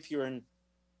as if you're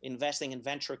investing in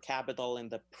venture capital in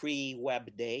the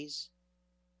pre-web days,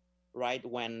 right,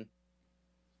 when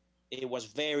it was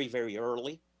very, very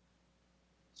early.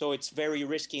 So it's very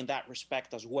risky in that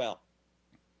respect as well.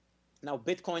 Now,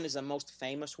 Bitcoin is the most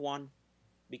famous one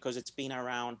because it's been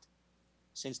around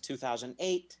since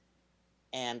 2008,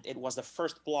 and it was the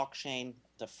first blockchain,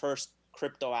 the first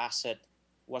crypto asset,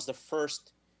 was the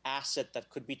first asset that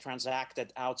could be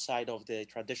transacted outside of the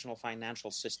traditional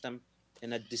financial system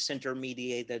in a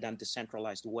disintermediated and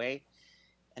decentralized way.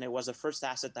 And it was the first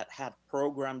asset that had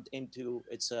programmed into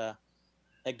its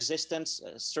existence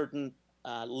a certain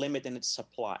limit in its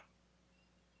supply.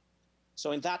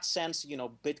 So in that sense,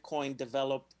 Bitcoin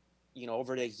developed,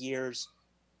 over the years,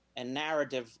 a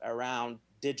narrative around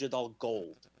digital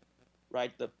gold,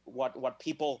 right? What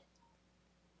people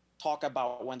talk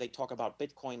about when they talk about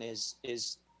Bitcoin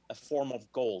is a form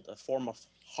of gold, a form of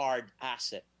hard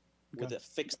asset with a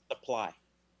fixed supply,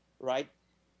 right?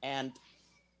 And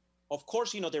of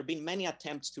course, there have been many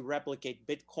attempts to replicate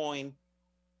Bitcoin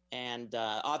and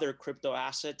other crypto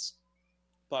assets,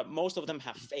 but most of them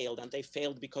have failed, and they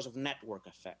failed because of network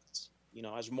effects.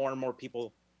 As more and more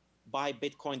people buy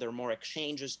Bitcoin. There are more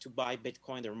exchanges to buy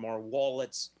Bitcoin. There are more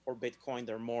wallets for Bitcoin.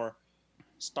 There are more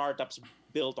startups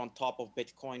built on top of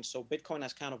Bitcoin. So Bitcoin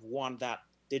has kind of won that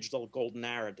digital gold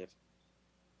narrative.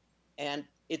 And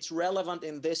it's relevant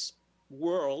in this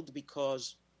world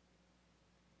because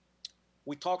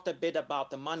we talked a bit about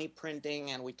the money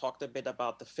printing and we talked a bit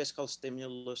about the fiscal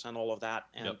stimulus and all of that.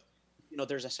 And,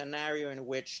 there's a scenario in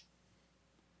which,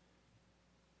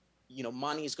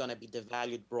 money is going to be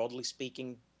devalued, broadly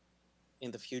speaking,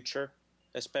 in the future,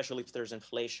 especially if there's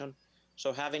inflation.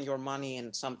 So having your money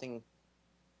in something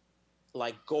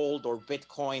like gold or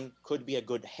Bitcoin could be a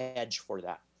good hedge for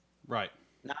that. Right.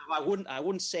 Now, I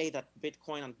wouldn't say that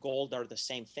Bitcoin and gold are the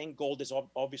same thing. Gold is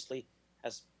obviously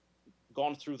has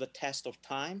gone through the test of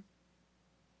time.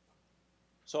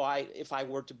 So if I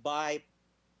were to buy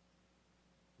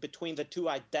between the two,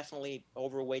 I definitely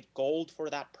overweight gold for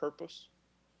that purpose.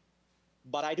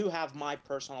 But I do have my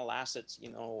personal assets.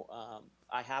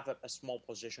 I have a small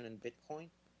position in Bitcoin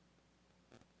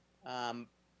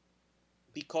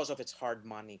because of its hard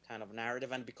money kind of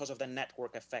narrative and because of the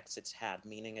network effects it's had,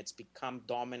 meaning it's become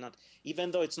dominant.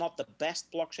 Even though it's not the best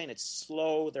blockchain, it's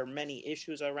slow, there are many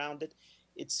issues around it,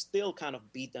 it's still kind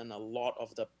of beaten a lot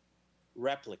of the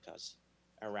replicas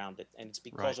around it, and it's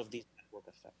because of these network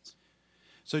effects.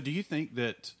 So do you think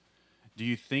that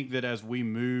as we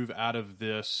move out of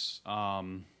this, out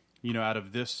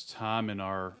of this time in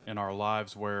our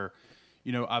lives where,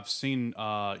 I've seen,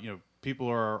 people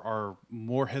are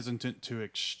more hesitant to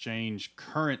exchange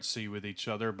currency with each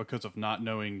other because of not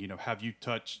knowing, have you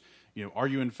touched, are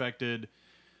you infected?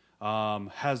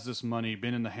 Has this money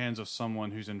been in the hands of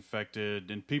someone who's infected?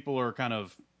 And people are kind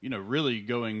of, really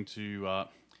going to,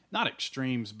 not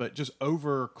extremes, but just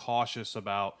over cautious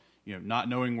about, not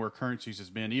knowing where currencies has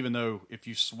been, even though if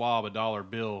you swab a dollar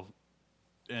bill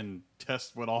and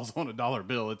test what all's on a dollar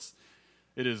bill, it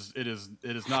is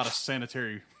not a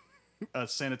sanitary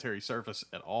surface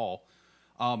at all.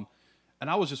 And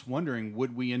I was just wondering,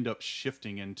 would we end up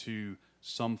shifting into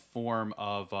some form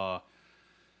of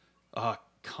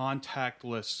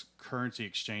contactless currency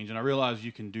exchange? And I realize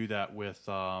you can do that with,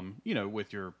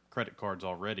 with your credit cards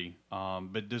already.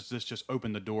 But does this just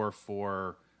open the door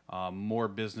for more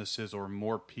businesses or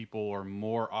more people or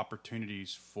more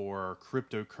opportunities for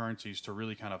cryptocurrencies to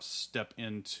really kind of step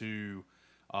into,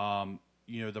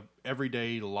 the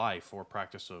everyday life or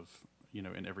practice of,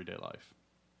 in everyday life?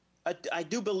 I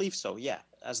do believe so, yeah.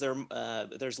 As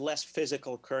there's less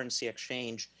physical currency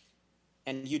exchange.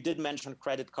 And you did mention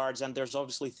credit cards, and there's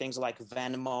obviously things like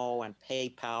Venmo and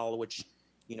PayPal, which,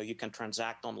 you can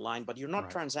transact online, but you're not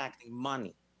transacting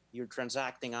money. You're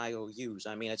transacting IOUs.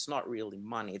 I mean, it's not really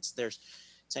money. It's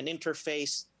an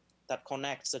interface that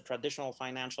connects the traditional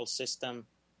financial system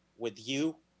with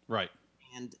you. Right.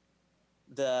 And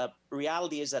the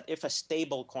reality is that if a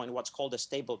stable coin, what's called a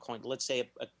stable coin, let's say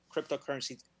a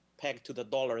cryptocurrency pegged to the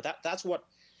dollar, that's what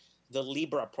the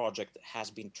Libra project has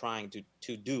been trying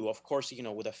to do. Of course,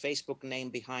 with a Facebook name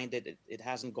behind it, it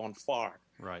hasn't gone far.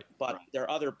 Right. But there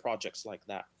are other projects like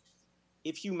that.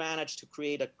 If you manage to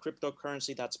create a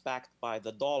cryptocurrency that's backed by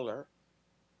the dollar,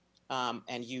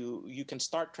 and you can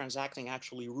start transacting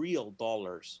actually real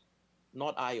dollars,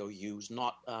 not IOUs,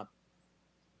 not an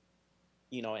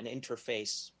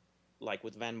interface like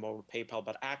with Venmo or PayPal,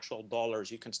 but actual dollars,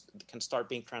 you can start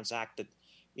being transacted,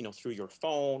 through your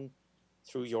phone,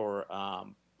 through your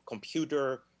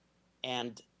computer,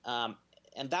 and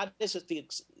that is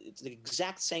it's the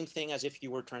exact same thing as if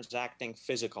you were transacting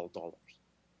physical dollars.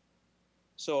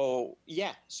 So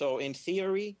in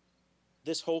theory,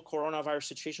 this whole coronavirus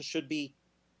situation should be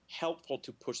helpful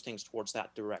to push things towards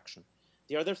that direction.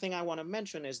 The other thing I want to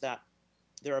mention is that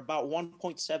there are about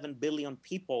 1.7 billion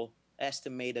people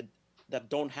estimated that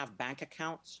don't have bank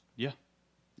accounts. Yeah.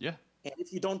 And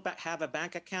if you don't have a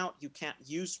bank account, you can't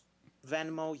use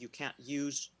Venmo, you can't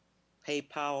use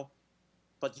PayPal,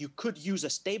 but you could use a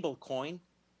stable coin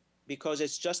because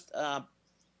it's just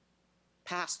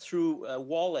passed through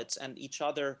wallets and each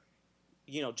other,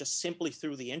 just simply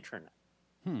through the internet.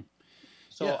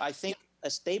 So I think a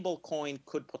stable coin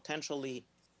could potentially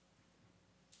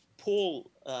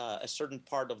pull a certain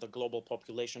part of the global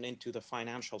population into the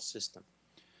financial system.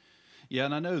 Yeah,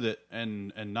 and I know that,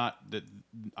 and not that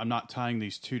I'm not tying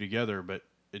these two together, but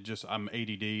I'm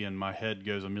ADD and my head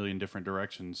goes a million different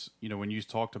directions. When you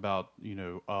talked about,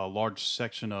 a large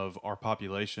section of our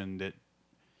population that,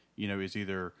 is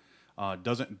either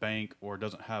doesn't bank or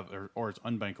doesn't have, or is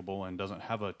unbankable and doesn't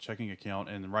have a checking account.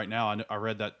 And right now I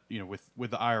read that,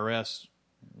 with the IRS,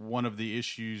 one of the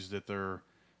issues that they're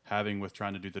having with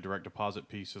trying to do the direct deposit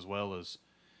piece, as well as,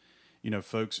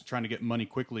 folks trying to get money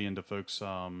quickly into folks'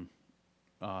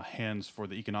 hands for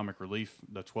the economic relief,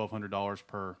 the $1,200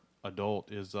 per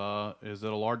adult, is that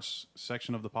a large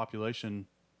section of the population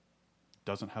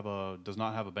does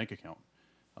not have a bank account.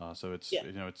 So it's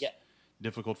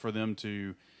difficult for them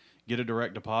to get a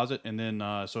direct deposit, and then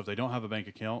so if they don't have a bank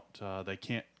account, they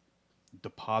can't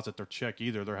deposit their check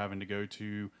either. They're having to go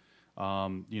to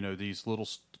these little,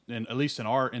 and at least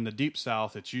in the deep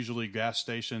South, it's usually gas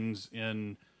stations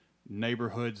in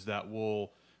neighborhoods that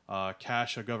will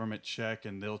cash a government check,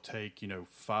 and they'll take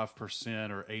 5%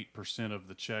 or 8% of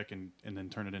the check and then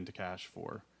turn it into cash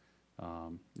for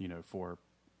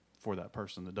that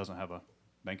person that doesn't have a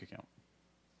bank account.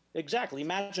 Exactly.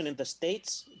 Imagine in the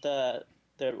States, the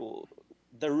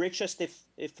richest,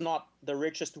 if not the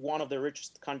richest, one of the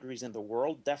richest countries in the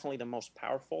world, definitely the most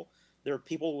powerful. There are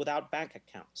people without bank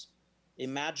accounts.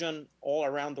 Imagine all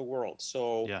around the world.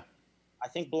 So yeah. I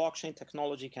think blockchain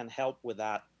technology can help with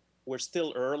that. We're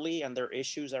still early, and there are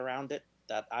issues around it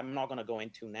that I'm not going to go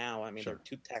into now. I mean, They're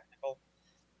too technical.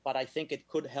 But I think it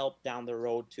could help down the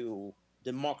road to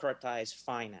democratize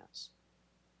finance.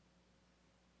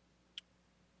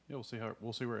 Yeah,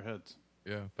 we'll see where it heads.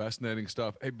 Yeah, fascinating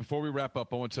stuff. Hey, before we wrap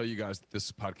up, I want to tell you guys that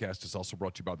this podcast is also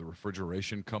brought to you by the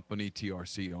Refrigeration Company,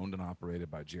 TRC, owned and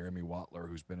operated by Jeremy Wattler,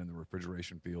 who's been in the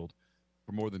refrigeration field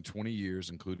for more than 20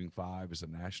 years, including 5 as a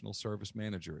national service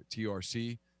manager at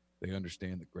TRC. They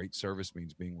understand that great service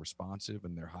means being responsive,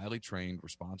 and their highly trained,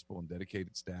 responsible, and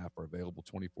dedicated staff are available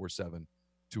 24/7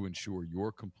 to ensure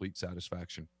your complete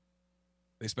satisfaction.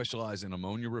 They specialize in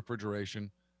ammonia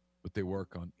refrigeration, but they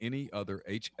work on any other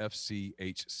HFC,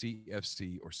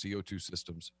 HCFC, or CO2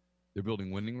 systems. They're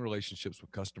building winning relationships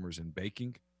with customers in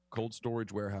baking, cold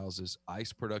storage warehouses,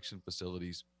 ice production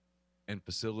facilities, and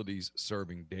facilities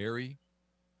serving dairy,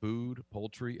 food,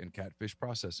 poultry, and catfish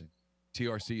processing.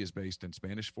 TRC is based in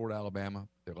Spanish Fort, Alabama.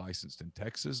 They're licensed in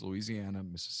Texas, Louisiana,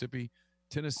 Mississippi,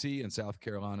 Tennessee, and South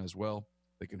Carolina as well.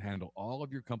 They can handle all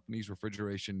of your company's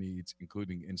refrigeration needs,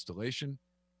 including installation,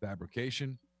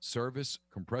 fabrication, service,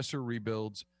 compressor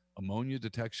rebuilds, ammonia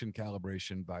detection,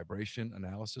 calibration, vibration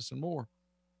analysis, and more.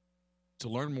 To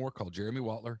learn more, call Jeremy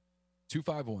Wattler,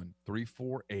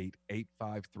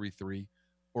 251-348-8533,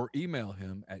 or email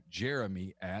him at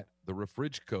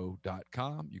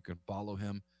jeremy@therefridgeco.com. You can follow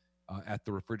him at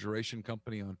The Refrigeration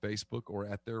Company on Facebook or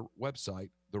at their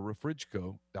website,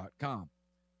 therefridgeco.com.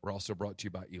 We're also brought to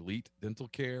you by Elite Dental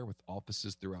Care with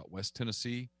offices throughout West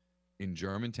Tennessee, in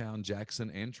Germantown, Jackson,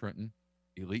 and Trenton.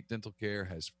 Elite Dental Care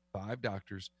has 5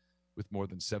 doctors with more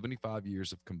than 75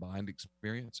 years of combined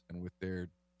experience, and with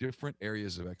their different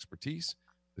areas of expertise,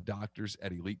 the doctors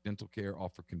at Elite Dental Care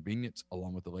offer convenience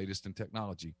along with the latest in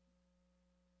technology.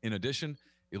 In addition,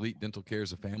 Elite Dental Care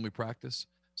is a family practice,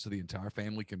 so the entire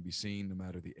family can be seen no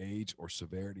matter the age or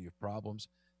severity of problems.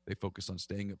 They focus on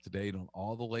staying up to date on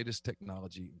all the latest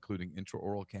technology, including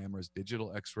intraoral cameras,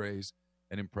 digital x-rays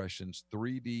and impressions,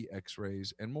 3D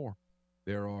x-rays, and more.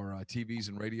 There are TVs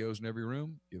and radios in every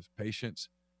room, gives patients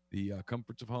the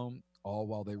comforts of home, all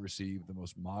while they receive the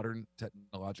most modern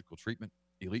technological treatment.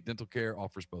 Elite Dental Care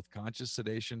offers both conscious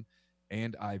sedation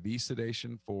and IV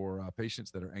sedation for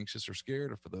patients that are anxious or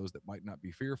scared, or for those that might not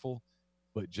be fearful,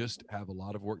 but just have a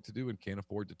lot of work to do and can't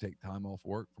afford to take time off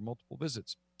work for multiple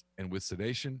visits. And with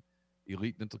sedation,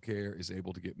 Elite Dental Care is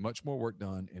able to get much more work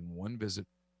done in one visit,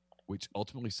 which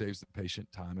ultimately saves the patient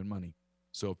time and money.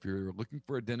 So if you're looking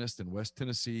for a dentist in West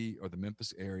Tennessee or the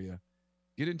Memphis area,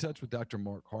 get in touch with Dr.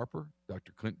 Mark Harper,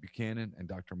 Dr. Clint Buchanan, and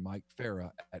Dr. Mike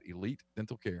Farah at Elite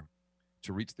Dental Care.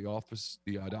 To reach the office,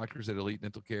 the doctors at Elite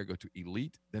Dental Care, go to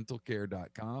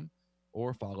elitedentalcare.com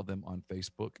or follow them on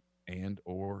Facebook and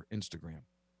or Instagram.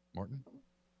 Martin?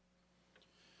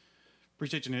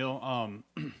 Appreciate you, Neal.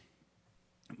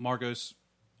 Marcos,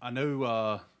 I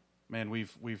know, man,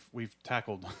 we've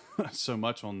tackled so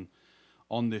much on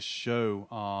this show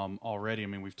already. I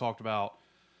mean, we've talked about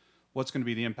what's going to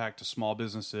be the impact to small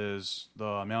businesses, the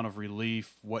amount of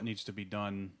relief, what needs to be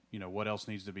done, what else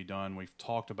needs to be done. We've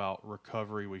talked about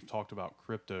recovery. We've talked about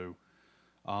crypto.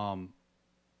 I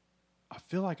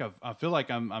feel like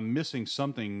I'm missing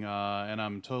something, and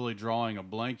I'm totally drawing a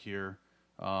blank here.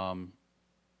 I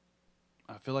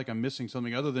feel like I'm missing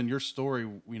something other than your story.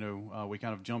 We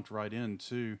kind of jumped right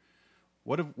into.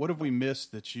 What have we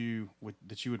missed that you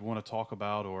would want to talk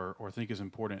about or think is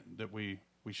important that we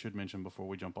should mention before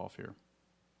we jump off here?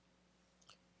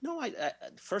 No,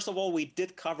 first of all, we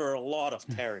did cover a lot of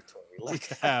territory.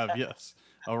 Yes,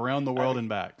 around the world and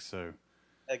back. So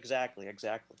exactly.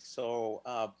 So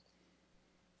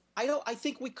I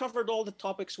think we covered all the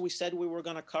topics we said we were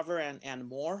going to cover and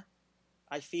more.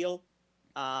 I feel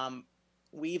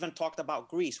we even talked about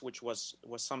Greece, which was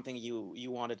something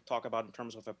you wanted to talk about in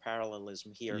terms of a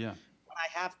parallelism here. Yeah. What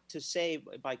I have to say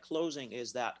by closing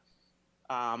is that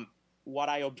what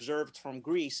I observed from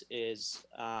Greece is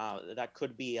that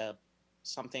could be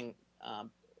something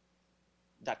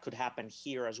that could happen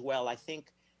here as well. I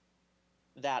think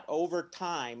that over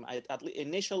time,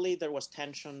 initially there was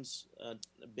tensions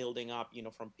building up,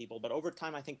 from people, but over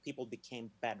time I think people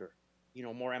became better,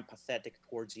 more empathetic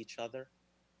towards each other.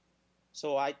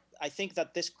 So I think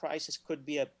that this crisis could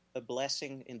be a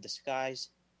blessing in disguise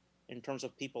in terms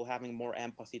of people having more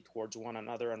empathy towards one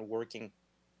another and working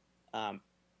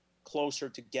closer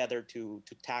together to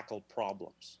tackle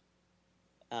problems.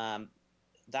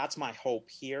 That's my hope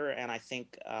here, and I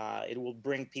think it will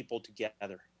bring people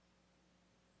together.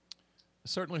 I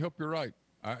certainly hope you're right.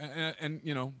 And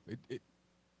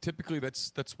typically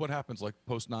that's what happens. Like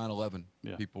post 9/11,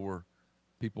 Yeah. people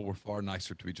were far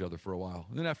nicer to each other for a while,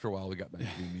 and then after a while we got back to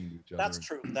being mean to each other. That's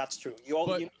true. That's true.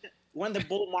 When the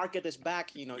bull market is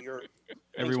back,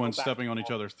 Everyone's stepping on each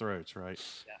other's throats, right?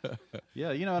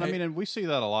 Yeah. Yeah, and I mean, and we see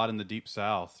that a lot in the Deep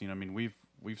South. I mean,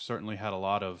 we've certainly had a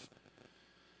lot of,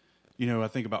 I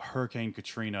think about Hurricane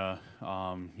Katrina.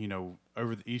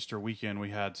 Over the Easter weekend, we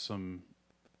had some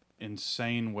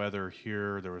insane weather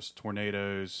here. There was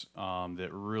tornadoes that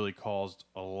really caused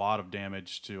a lot of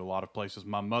damage to a lot of places.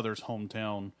 My mother's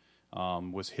hometown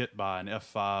was hit by an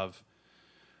F5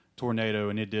 tornado,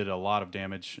 and it did a lot of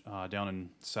damage down in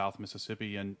South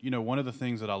Mississippi. And one of the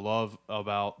things that I love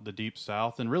about the Deep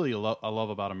South, and really I love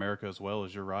about America as well,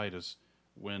 is you're right, is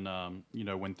when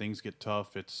when things get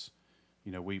tough, it's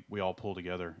we all pull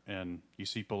together, and you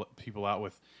see people out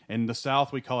with, in the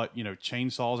South, we call it,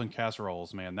 chainsaws and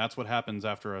casseroles, man. That's what happens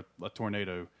after a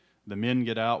tornado. The men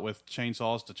get out with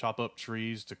chainsaws to chop up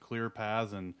trees, to clear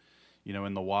paths, and,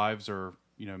 and the wives are,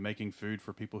 making food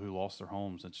for people who lost their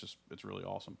homes. It's really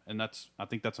awesome. And I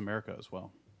think that's America as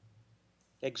well.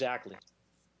 Exactly.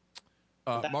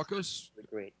 Marcos.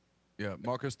 Great. Yeah.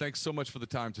 Marcos, thanks so much for the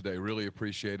time today. Really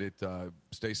appreciate it.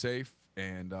 Stay safe.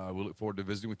 And we'll look forward to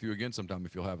visiting with you again sometime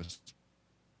if you'll have us.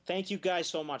 Thank you guys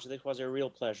so much. This was a real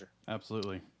pleasure.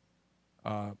 Absolutely.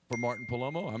 For Martin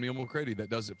Palomo, I'm Neal McCready. That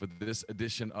does it for this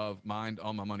edition of Mind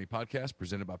on My Money podcast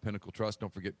presented by Pinnacle Trust.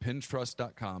 Don't forget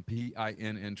pintrust.com,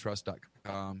 PINN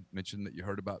trust.com. Mention that you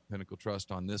heard about Pinnacle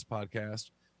Trust on this podcast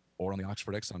or on the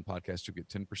Oxford Exxon podcast. You'll get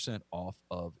 10% off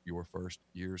of your first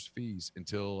year's fees.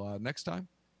 Until next time,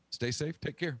 stay safe.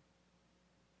 Take care.